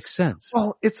fucking Sixth Sense.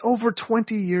 Well, it's over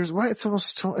 20 years, right?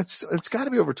 It's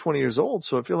gotta be over 20 years old.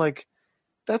 So I feel like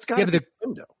that's gotta be the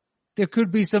window. There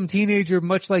could be some teenager,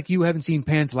 much like you haven't seen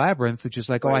Pan's Labyrinth, which is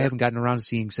like, I haven't gotten around to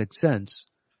seeing Sixth Sense.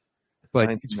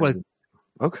 But it's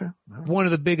one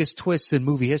of the biggest twists in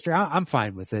movie history. I'm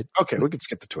fine with it. Okay, we can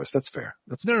skip the twist. That's fair.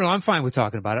 No, I'm fine with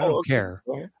talking about it. I don't care.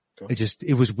 Go ahead.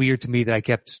 It was weird to me that I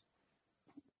kept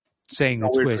saying the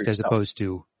twist as opposed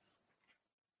to,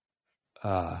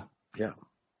 yeah.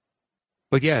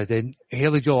 But yeah, then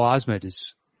Haley Joel Osment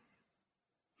is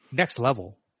next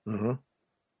level. Mm-hmm.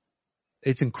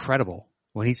 It's incredible.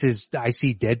 When he says, I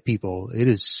see dead people, it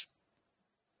is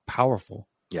powerful.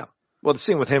 Yeah. Well, the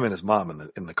scene with him and his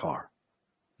mom in the car.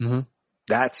 Mm-hmm.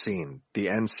 That scene, the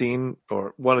end scene,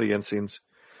 or one of the end scenes,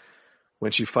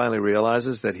 when she finally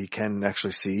realizes that he can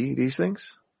actually see these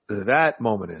things, that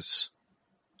moment is,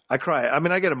 I cry. I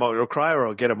mean, I get emotional, I'll cry or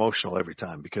I'll get emotional every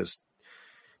time, because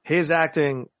his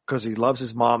acting, because he loves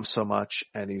his mom so much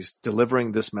and he's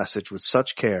delivering this message with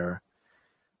such care,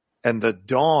 and the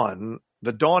dawning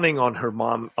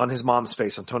on his mom's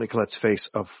face, on Toni Collette's face,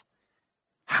 of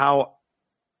how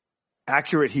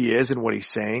accurate he is in what he's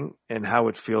saying and how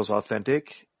it feels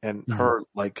authentic, and her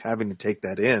like having to take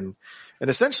that in and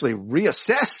essentially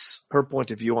reassess her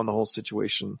point of view on the whole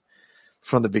situation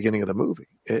from the beginning of the movie.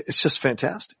 It's just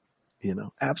fantastic,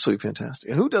 absolutely fantastic.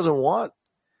 And who doesn't want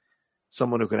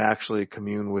someone who can actually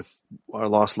commune with our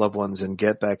lost loved ones and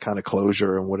get that kind of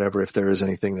closure and whatever, if there is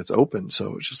anything that's open.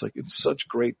 So it's just like, it's such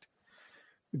great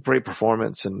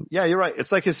performance. And yeah, you're right.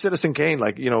 It's like his Citizen Kane,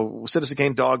 Citizen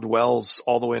Kane dogged Wells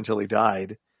all the way until he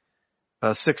died.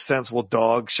 Sixth Sense will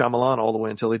dog Shyamalan all the way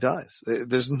until he dies.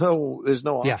 There's no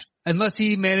option. Yeah. Unless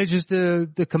he manages to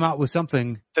come out with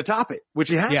something to top it, which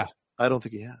he has. Yeah. I don't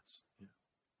think he has. Yeah.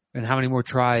 And how many more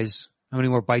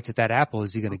bites at that apple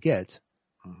is he going to get?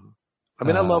 Mm-hmm. I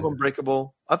mean, I love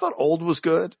Unbreakable. I thought Old was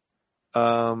good.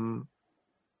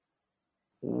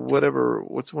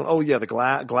 What's one? Oh yeah, the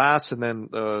Glass and then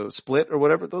Split or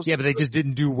whatever. Those. Yeah, but they just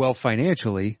didn't do well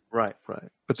financially. Right.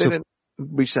 But they didn't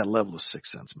reach that level of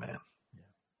Sixth Sense, man.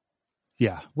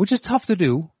 Yeah, which is tough to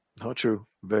do. No, true.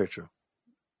 Very true.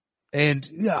 And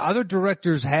yeah, other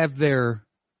directors have their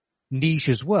niche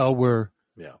as well, where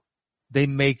they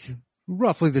make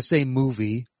roughly the same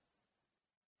movie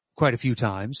quite a few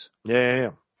times. Yeah.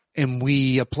 And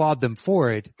we applaud them for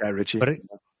it. Guy Ritchie. But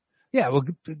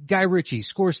Guy Ritchie,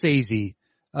 Scorsese,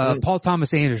 Paul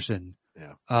Thomas Anderson,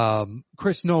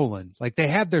 Chris Nolan, like they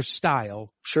have their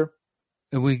style. Sure.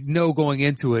 And we know going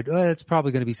into it, it's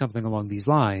probably going to be something along these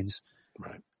lines.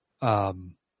 Right.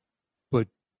 But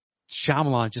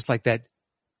Shyamalan, just like that,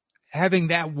 having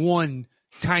that one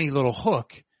tiny little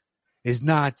hook is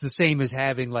not the same as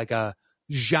having like a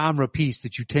genre piece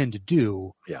that you tend to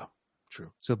do. Yeah,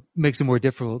 true. So it makes it more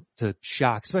difficult to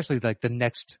shock, especially like the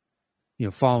next,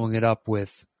 following it up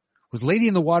with, was Lady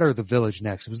in the Water or The Village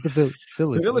next? It was The Village.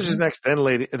 The Village is next,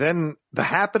 then The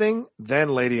Happening, then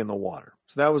Lady in the Water.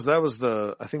 So that was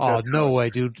I think that's. Oh, no way,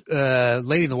 dude.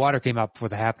 Lady in the Water came out before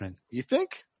The Happening. You think?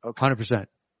 Okay. 100%. Okay.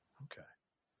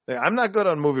 Yeah, I'm not good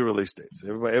on movie release dates.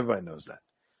 Everybody knows that.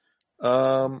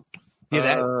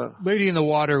 That Lady in the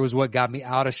Water was what got me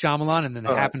out of Shyamalan, and then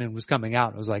The Happening was coming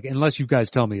out. I was like, unless you guys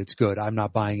tell me it's good, I'm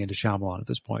not buying into Shyamalan at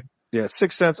this point. Yeah,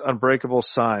 Sixth Sense, Unbreakable,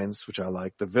 Signs, which I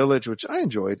like, The Village, which I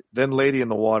enjoyed, then Lady in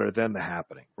the Water, then The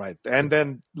Happening, right? And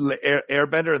then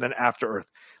Airbender, and then After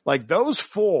Earth. Like those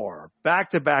 4, back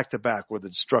to back to back, were the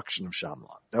destruction of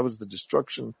Shyamalan. That was the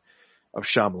destruction of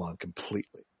Shyamalan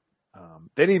completely.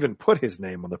 They didn't even put his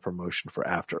name on the promotion for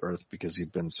After Earth because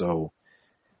he'd been so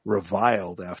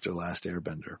reviled after Last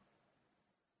Airbender.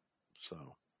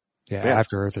 So. Yeah,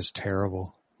 After Earth is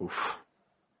terrible. Oof.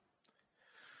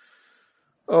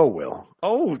 Oh, Will.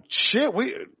 Oh, shit.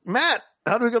 Matt,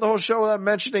 how do we go the whole show without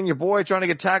mentioning your boy trying to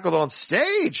get tackled on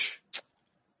stage?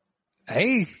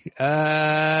 Hey,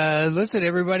 listen,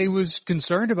 everybody was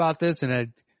concerned about this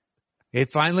and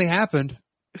it finally happened.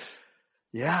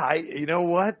 Yeah, you know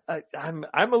what? I'm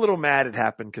a little mad it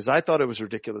happened because I thought it was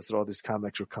ridiculous that all these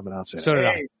comics were coming out saying,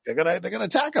 hey, they're gonna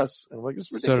attack us. And I'm like,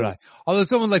 it's ridiculous. So did I. Although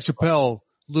someone like Chappelle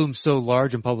looms so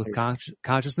large in public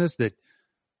consciousness that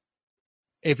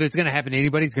if it's going to happen to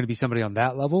anybody, it's going to be somebody on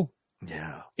that level.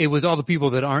 Yeah. It was all the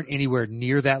people that aren't anywhere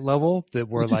near that level that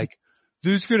were like,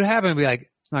 this could happen. And be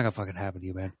like, it's not going to fucking happen to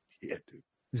you, man. Yeah, dude.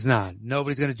 It's not.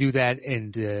 Nobody's going to do that.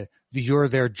 And, you're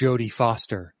their Jodie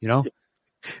Foster, you know?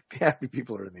 Happy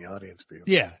people are in the audience for you.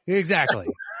 Yeah, exactly.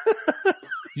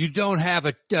 You don't have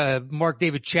a, Mark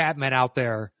David Chapman out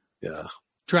there. Yeah.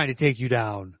 Trying to take you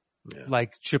down. Yeah.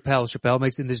 Like Chappelle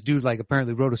makes it. And this dude like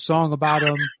apparently wrote a song about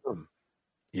him.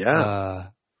 Yeah.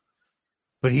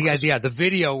 But he has, the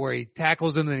video where he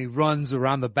tackles him and he runs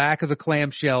around the back of the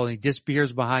clamshell and he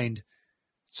disappears behind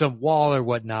some wall or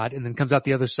whatnot and then comes out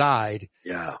the other side.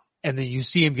 Yeah. And then you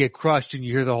see him get crushed and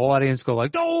you hear the whole audience go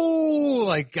like, oh,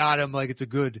 like got him. Like it's a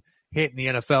good hit in the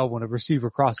NFL when a receiver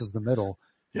crosses the middle.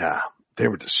 Yeah. They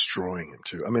were destroying him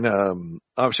too. I mean,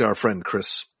 obviously our friend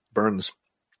Chris Burns,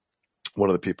 one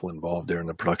of the people involved there in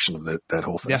the production of that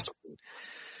whole festival. Yeah.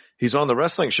 He's on the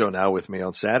wrestling show now with me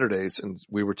on Saturdays, and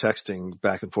we were texting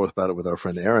back and forth about it with our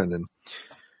friend Aaron, and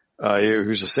he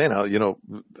was just saying how,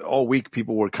 all week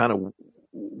people were kind of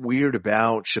weird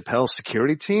about Chappelle's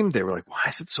security team. They were like, why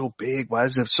is it so big? Why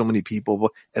does it have so many people?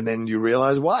 And then you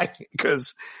realize why,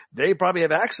 because they probably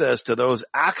have access to those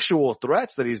actual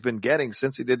threats that he's been getting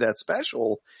since he did that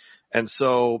special. And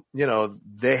so,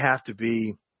 they have to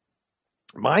be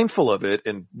mindful of it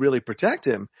and really protect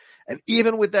him. And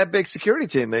even with that big security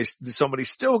team, somebody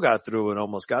still got through and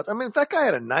almost got. I mean, if that guy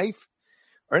had a knife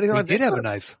or anything like that, he did have a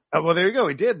knife. Well, there you go.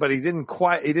 He did, but he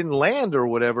didn't land or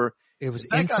whatever. It was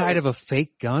inside of a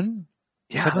fake gun.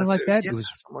 Yeah, something like that. Yeah, it was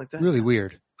something like that. Really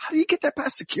weird. How do you get that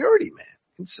past security, man?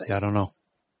 Insane. Yeah, I don't know.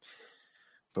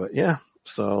 But yeah,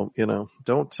 so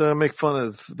don't make fun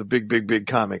of the big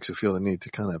comics who feel the need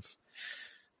to kind of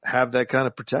have that kind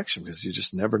of protection because you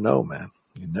just never know, man.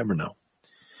 You never know.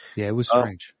 Yeah, it was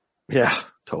strange. Yeah,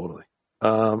 totally.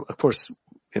 Of course,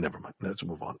 never mind. Let's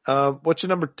move on. What's your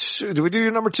number 2? Did we do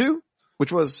your number 2?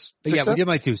 Which was Sixth Sense? We did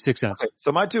my 2, Sixth Sense. Okay,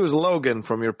 so my 2 is Logan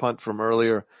from your punt from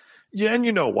earlier. Yeah, and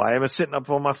you know why. I'm sitting up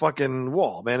on my fucking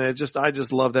wall, man. I just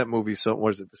love that movie so,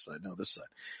 where's it this side? No, this side.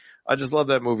 I just love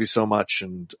that movie so much,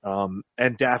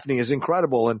 and Daphne is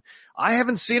incredible, and I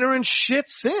haven't seen her in shit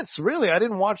since, really. I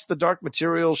didn't watch the Dark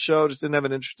Materials show, just didn't have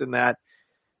an interest in that.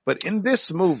 But in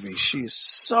this movie, she's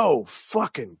so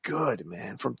fucking good,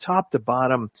 man, from top to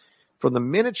bottom, from the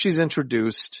minute she's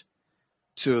introduced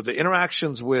to the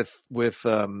interactions with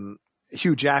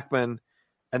Hugh Jackman,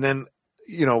 and then,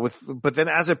 but then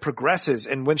as it progresses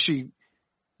and when she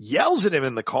yells at him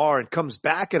in the car and comes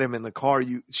back at him in the car,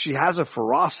 she has a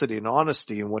ferocity and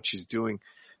honesty in what she's doing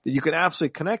that you can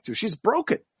absolutely connect to. She's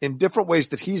broken in different ways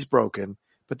that he's broken,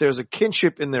 but there's a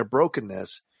kinship in their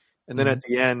brokenness. And then at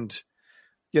the end,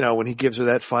 when he gives her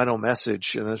that final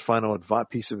message and that final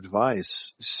piece of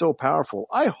advice, so powerful.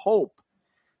 I hope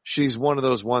she's one of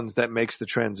those ones that makes the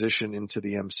transition into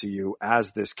the MCU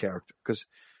as this character. Because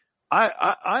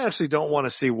I actually don't want to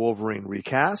see Wolverine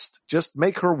recast. Just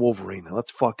make her Wolverine and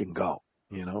let's fucking go.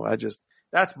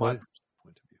 That's my point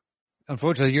of view.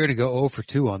 Unfortunately, you're going to go 0 for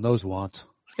 2 on those wants.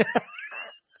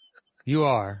 You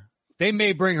are. They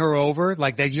may bring her over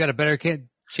like that. You got a better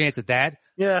chance at that.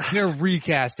 Yeah. They're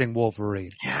recasting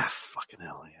Wolverine. Yeah, fucking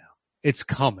hell yeah. It's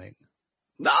coming.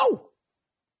 No!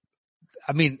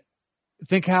 I mean,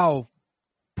 think how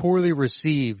poorly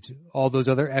received all those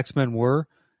other X-Men were,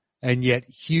 and yet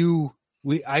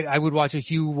I would watch a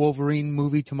Hugh Wolverine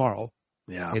movie tomorrow.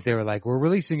 Yeah. If they were like, we're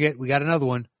releasing it, we got another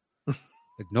one.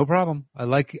 Like, no problem. I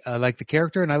like the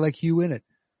character and I like Hugh in it.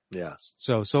 Yeah.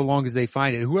 So long as they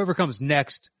find it. Whoever comes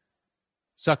next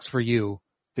sucks for you.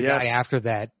 The guy after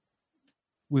that,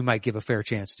 we might give a fair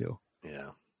chance to.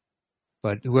 Yeah.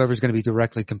 But whoever's going to be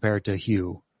directly compared to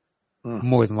Hugh,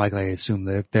 more than likely I assume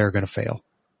that they're going to fail.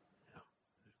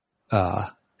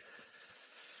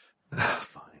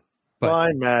 But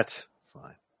fine, Matt.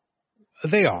 Fine.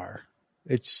 they are.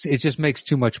 It just makes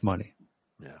too much money.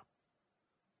 Yeah.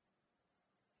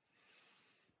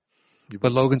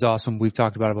 But Logan's awesome. We've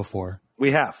talked about it before.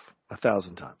 We have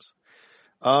 1,000 times.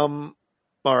 All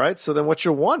right. So then what's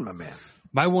your one, my man?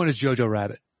 My one is Jojo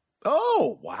Rabbit.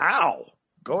 Oh, wow.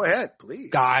 Go ahead,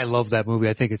 please. I love that movie.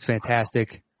 I think it's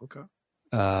fantastic. Okay.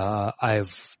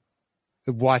 I've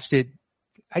watched it,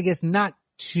 I guess not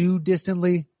too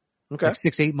distantly. Okay. Like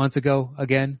 6-8 months ago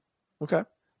again. Okay.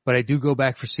 But I do go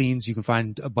back for scenes. You can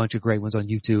find a bunch of great ones on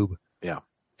YouTube. Yeah.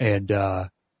 And,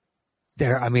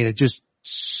 it just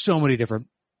so many different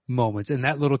moments. And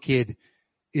that little kid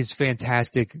is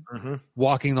fantastic,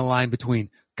 walking the line between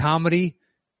comedy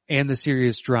and the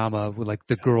serious drama with like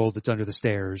the girl that's under the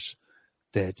stairs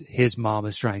that his mom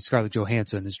is trying, Scarlett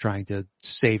Johansson is trying to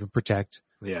save and protect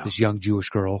this young Jewish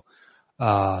girl.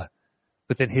 But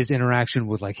then his interaction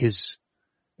with like his,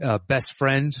 best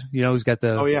friend, who's got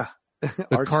the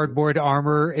cardboard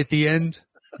armor at the end.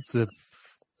 It's the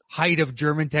height of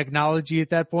German technology at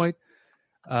that point.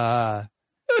 And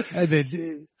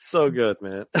then so good,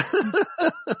 man.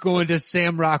 going to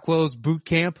Sam Rockwell's boot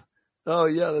camp. Oh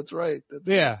yeah, that's right.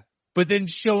 Yeah. But then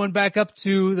showing back up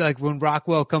to like when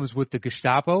Rockwell comes with the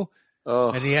Gestapo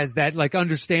and he has that like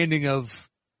understanding of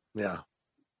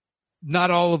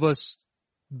not all of us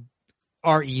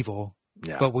are evil,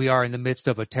 but we are in the midst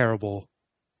of a terrible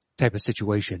type of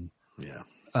situation. Yeah.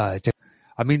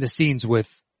 The scenes with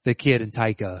the kid and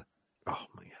Taika. Oh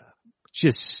my God.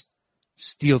 Just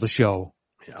steal the show.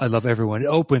 Yeah. I love everyone. It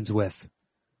opens with,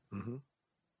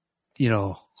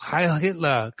 Heil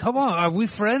Hitler. Come on. Are we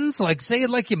friends? Like say it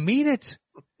like you mean it.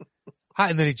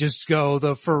 And then he just go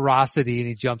the ferocity and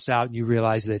he jumps out and you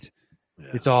realize that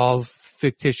it's all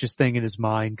fictitious thing in his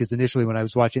mind. Cause initially when I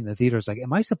was watching in the theater, I was like,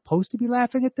 am I supposed to be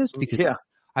laughing at this? Because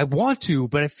I want to,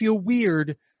 but I feel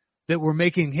weird that we're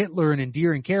making Hitler an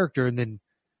endearing character and then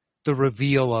the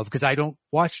reveal of, cause I don't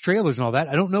watch trailers and all that.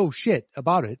 I don't know shit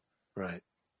about it. Right.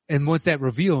 And once that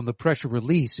reveal and the pressure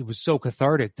release, it was so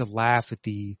cathartic to laugh at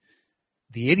the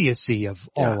idiocy of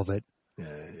all of it.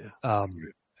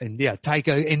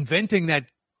 Taika inventing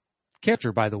that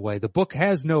character, by the way. The book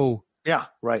has no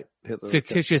Hitler,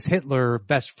 fictitious Hitler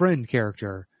best friend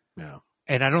character. Yeah.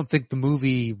 And I don't think the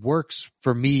movie works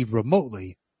for me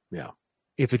remotely. Yeah.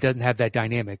 If it doesn't have that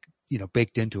dynamic,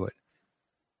 baked into it.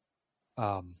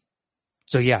 I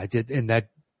did. And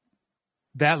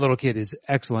that little kid is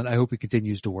excellent. I hope he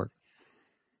continues to work.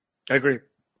 I agree.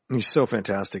 He's so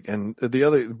fantastic. And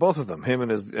both of them, him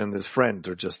and his friend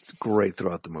are just great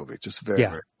throughout the movie. Just very,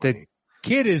 very funny. The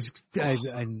kid is,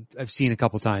 I've seen a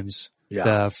couple times.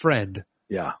 The friend.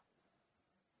 Yeah.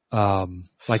 I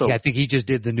think he just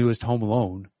did the newest Home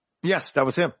Alone. Yes, that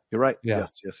was him. You're right. Yeah.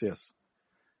 Yes.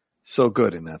 So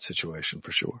good in that situation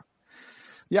for sure.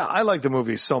 Yeah, I like the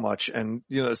movie so much. And,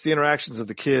 it's the interactions of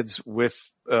the kids with,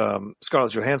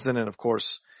 Scarlett Johansson and of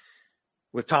course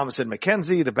with Thomasin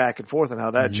McKenzie, the back and forth and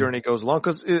how that journey goes along.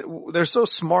 Cause they're so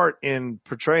smart in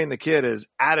portraying the kid as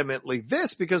adamantly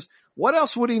this because what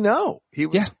else would he know?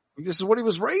 This is what he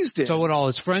was raised in. So what all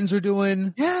his friends are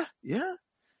doing. Yeah.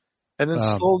 And then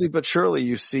slowly but surely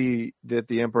you see that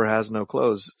the emperor has no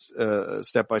clothes,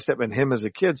 step by step. And him as a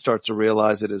kid starts to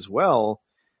realize it as well.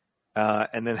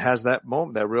 And then has that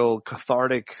moment, that real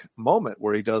cathartic moment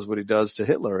where he does what he does to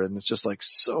Hitler. And it's just like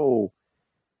so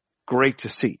great to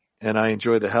see. And I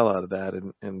enjoy the hell out of that.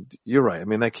 And you're right. I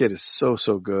mean, that kid is so,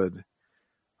 so good.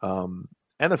 And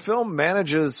the film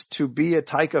manages to be a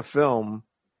Taika film,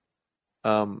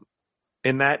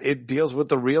 in that it deals with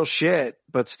the real shit,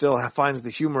 but still finds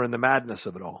the humor and the madness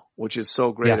of it all, which is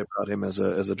so great about him as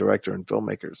a director and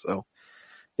filmmaker. So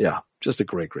yeah, just a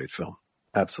great, great film.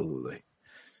 Absolutely.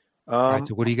 All right,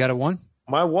 so what do you got at one?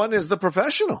 My one is The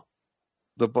Professional,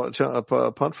 the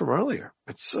punt from earlier.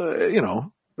 It's,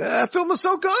 that film is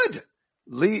so good.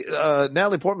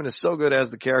 Natalie Portman is so good as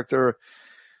the character,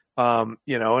 and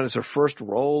it's her first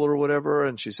role or whatever.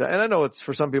 And she said, and I know it's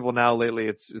for some people now lately,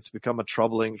 it's become a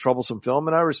troublesome film,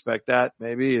 and I respect that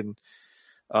maybe. And,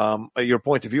 your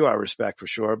point of view, I respect for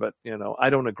sure, but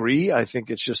I don't agree. I think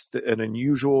it's just an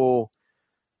unusual,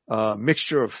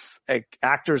 mixture of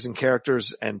actors and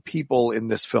characters and people in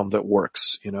this film that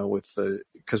works,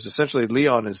 cause essentially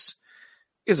Leon is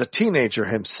a teenager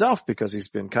himself because he's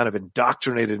been kind of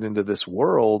indoctrinated into this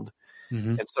world.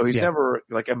 And so he's never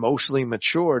like emotionally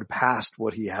matured past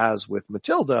what he has with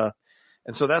Matilda.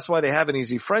 And so that's why they have an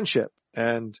easy friendship.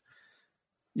 And,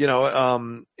 he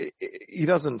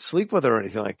doesn't sleep with her or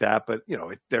anything like that, but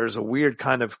there's a weird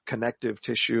kind of connective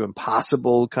tissue,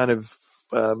 impossible kind of,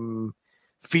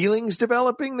 feelings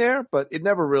developing there, but it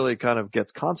never really kind of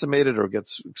gets consummated or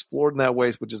gets explored in that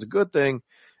way, which is a good thing.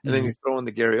 And then you throw in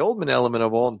the Gary Oldman element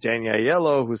of all, and Danny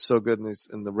Aiello, who's so good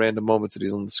in the random moments that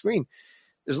he's on the screen.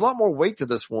 There's a lot more weight to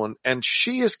this one, and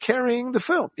she is carrying the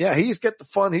film. Yeah, he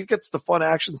gets the fun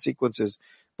action sequences,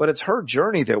 but it's her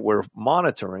journey that we're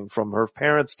monitoring, from her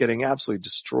parents getting absolutely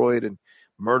destroyed and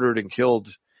murdered and killed,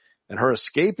 and her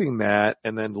escaping that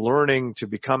and then learning to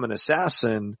become an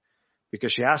assassin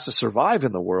because she has to survive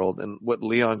in the world, and what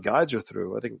Leon guides her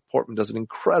through. I think Portman does an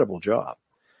incredible job.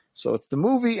 So it's the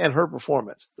movie and her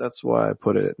performance. That's why I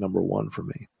put it at number 1 for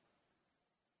me.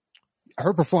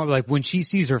 Her performance, like when she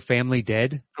sees her family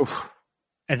dead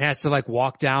and has to like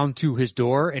walk down to his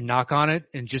door and knock on it,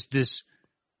 and just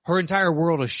her entire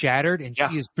world is shattered, and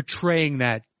she is portraying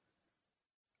that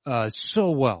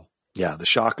so well. Yeah, the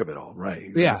shock of it all, right.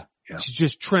 Exactly. Yeah. She's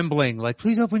just trembling, like,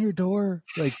 please open your door.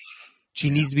 Like, she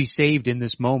needs to be saved in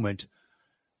this moment.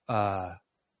 She's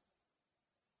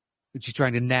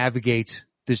trying to navigate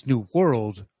this new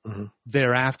world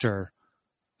thereafter,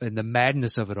 and the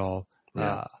madness of it all.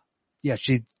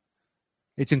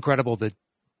 It's incredible that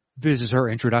this is her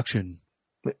introduction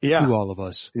to all of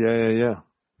us. Yeah.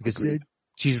 Because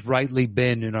she's rightly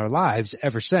been in our lives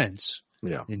ever since.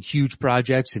 Yeah. In huge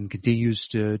projects, and continues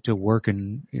to work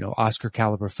in, Oscar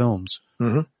caliber films.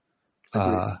 Mm-hmm.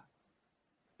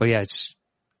 But yeah, it's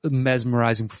a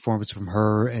mesmerizing performance from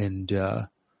her and,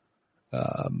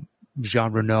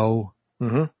 Jean Reno.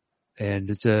 Mm-hmm. And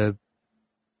it's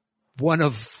one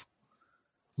of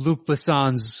Luc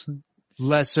Besson's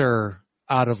lesser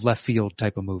out of left field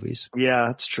type of movies. Yeah,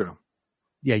 that's true.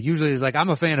 Yeah, usually it's like, I'm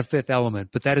a fan of Fifth Element,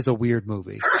 but that is a weird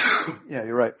movie. Yeah,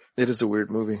 you're right. It is a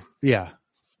weird movie. Yeah.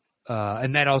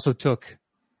 And that also took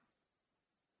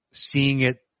seeing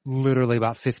it literally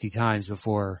about 50 times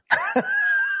before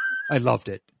I loved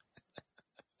it.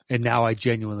 And now I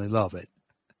genuinely love it.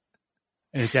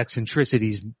 And its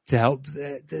eccentricities to help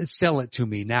sell it to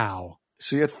me now.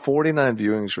 So you had 49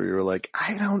 viewings where you were like,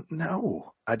 I don't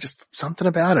know. Something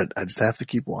about it. I just have to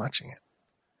keep watching it.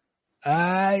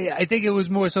 I think it was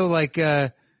more so like,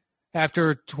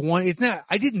 after 20,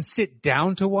 I didn't sit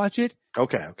down to watch it.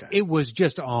 Okay. It was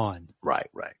just on. Right.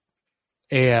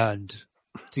 And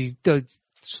to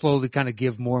slowly kind of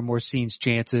give more and more scenes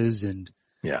chances and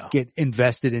get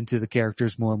invested into the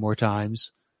characters more and more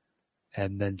times.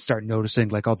 And then start noticing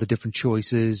like all the different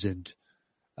choices and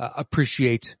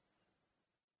appreciate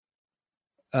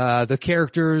the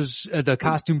characters, the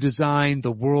costume design,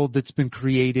 the world that's been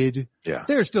created. Yeah.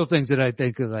 There are still things that I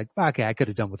think are like, okay, I could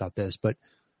have done without this, but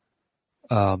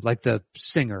like the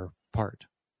singer part.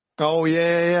 Oh,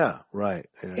 yeah. Right.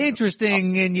 Yeah.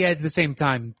 Interesting, and yet at the same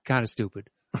time, kind of stupid.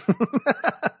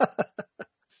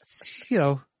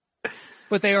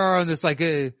 But they are on this like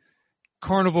a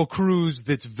Carnival cruise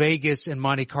that's Vegas and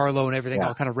Monte Carlo and everything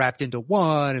all kind of wrapped into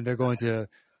one, and they're going to,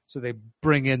 so they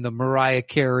bring in the Mariah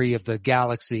Carey of the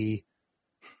galaxy,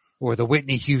 or the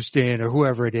Whitney Houston, or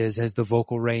whoever it is has the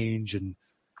vocal range, and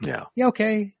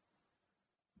okay.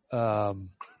 But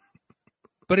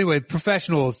anyway,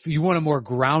 professional, if you want a more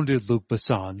grounded Luc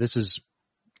Besson, this is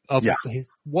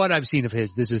what I've seen of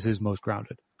his, this is his most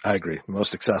grounded. I agree.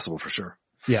 Most accessible for sure.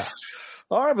 Yeah.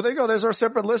 All right, but there you go. There's our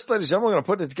separate list, ladies and gentlemen. We're going to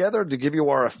put it together to give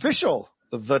you our official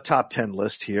The Top 10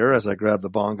 list here as I grab the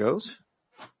bongos.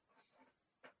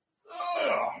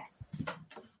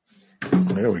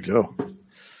 There we go.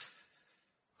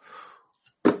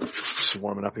 Just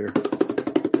warming up here.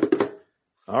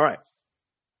 All right.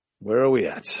 Where are we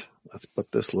at? Let's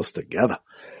put this list together.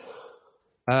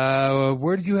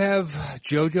 Where did you have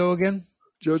JoJo again?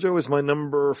 JoJo is my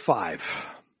number 5.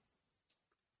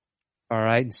 All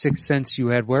right. And Sixth Sense you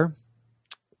had where?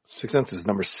 Sixth Sense is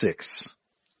number 6.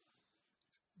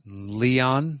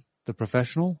 Leon, the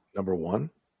Professional? Number 1.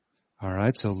 All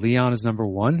right. So Leon is number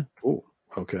 1. Oh,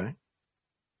 okay.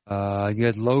 You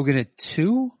had Logan at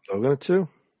 2? Logan at 2.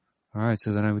 All right.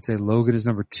 So then I would say Logan is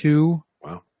number 2.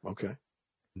 Wow. Okay.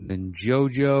 And then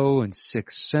JoJo and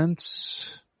Sixth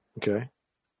Sense. Okay.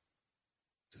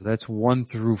 So that's 1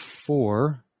 through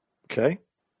 4. Okay.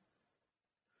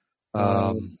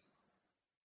 I've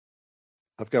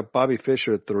got Bobby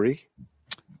Fischer at 3.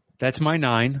 That's my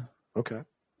 9. Okay.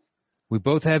 We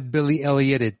both have Billy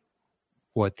Elliot at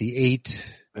what, the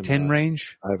 8, 10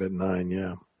 range? I have it 9,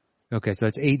 yeah. Okay, so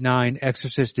that's 8, 9.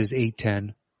 Exorcist is 8,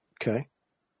 10. Okay.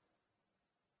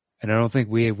 And I don't think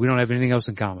we don't have anything else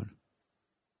in common.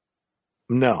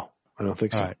 No, I don't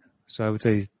think so. All right. So I would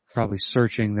say probably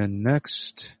Searching then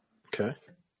next. Okay.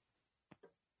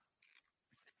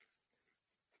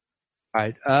 All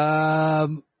right.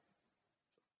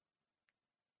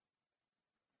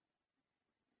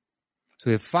 So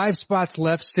we have 5 spots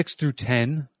left, 6 through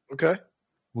 10. Okay.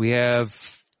 We have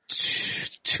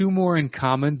 2 more in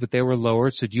common, but they were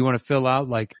lower. So do you want to fill out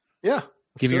Yeah.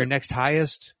 give me your next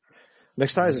highest?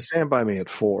 Next highest is Stand By Me at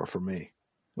 4 for me.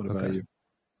 What about you?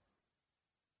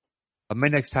 My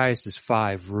next highest is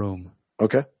 5, Room.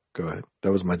 Okay. Go ahead.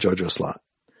 That was my JoJo slot.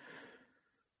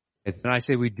 And then I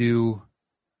say we do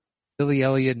Billy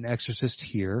Elliot and Exorcist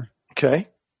here. Okay.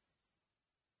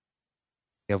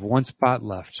 We have 1 spot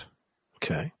left.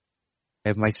 Okay. I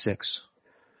have my 6.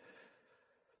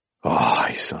 Oh,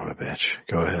 you son of a bitch.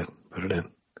 Go ahead. Put it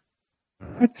in.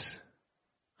 What?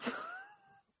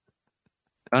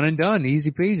 Done and done.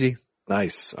 Easy peasy.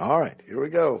 Nice. All right. Here we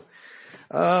go.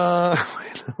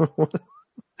 The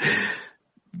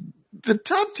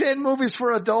top 10 movies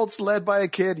for adults led by a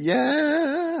kid.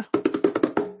 Yeah.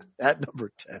 At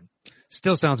number 10.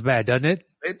 Still sounds bad, doesn't it?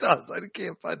 It does. I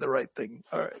can't find the right thing.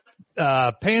 All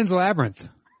right. Pan's Labyrinth.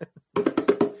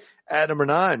 At number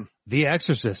 9. The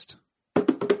Exorcist.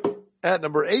 At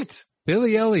number 8.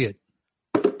 Billy Elliot.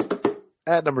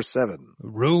 At number 7.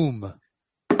 Room.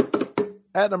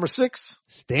 At number 6.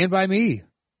 Stand By Me.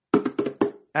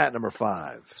 At number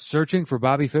 5. Searching for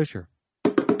Bobby Fischer.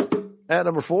 At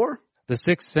number 4. The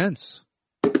Sixth Sense.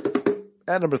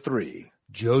 At number 3.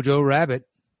 Jojo Rabbit.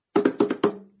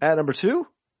 At number 2.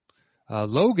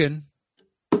 Logan.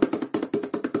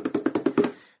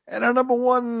 And our number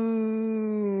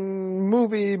 1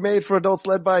 movie made for adults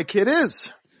led by a kid is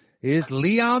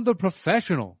Leon the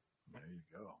Professional. There you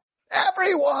go.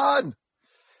 Everyone!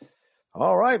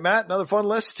 All right, Matt, another fun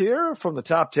list here from the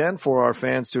top 10 for our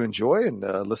fans to enjoy and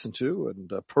listen to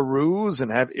and peruse and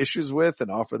have issues with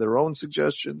and offer their own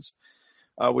suggestions.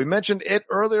 We mentioned it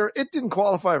earlier. It didn't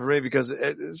qualify for me because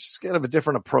it's kind of a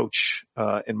different approach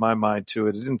in my mind to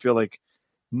it. It didn't feel like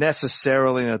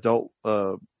necessarily an adult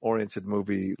oriented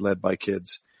movie led by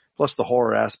kids, plus the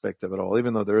horror aspect of it all.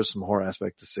 Even though there is some horror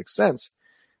aspect to Sixth Sense,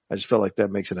 I just felt like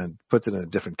that puts it in a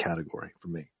different category for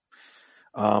me.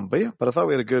 But I thought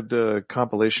we had a good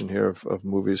compilation here of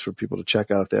movies for people to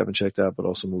check out if they haven't checked out, but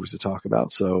also movies to talk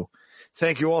about. So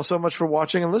thank you all so much for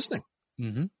watching and listening.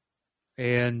 Mm-hmm.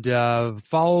 And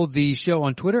follow the show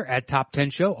on Twitter at Top 10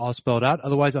 Show, all spelled out.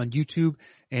 Otherwise on YouTube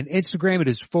and Instagram, it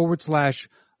is /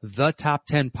 the Top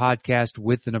 10 Podcast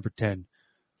with the number 10.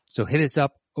 So hit us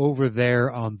up over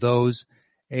there on those.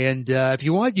 And if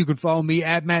you want, you can follow me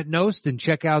at Matt Nost and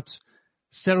check out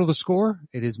Settle the Score.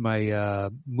 It is my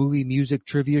movie music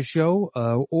trivia show.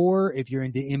 Or if you're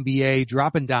into NBA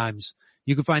dropping dimes,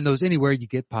 you can find those anywhere you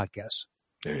get podcasts.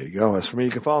 There you go. As for me,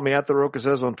 you can follow me at The Rocha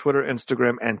Says on Twitter,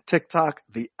 Instagram, and TikTok,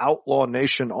 The Outlaw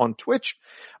Nation on Twitch,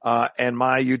 and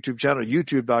my YouTube channel,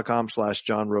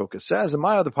 youtube.com/John Rocha Says, and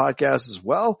my other podcasts as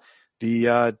well, the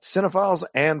Cinephiles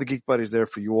and the Geek Buddies there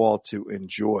for you all to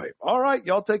enjoy. All right,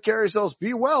 y'all take care of yourselves.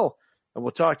 Be well, and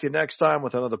we'll talk to you next time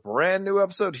with another brand new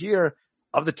episode here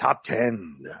of the Top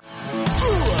 10.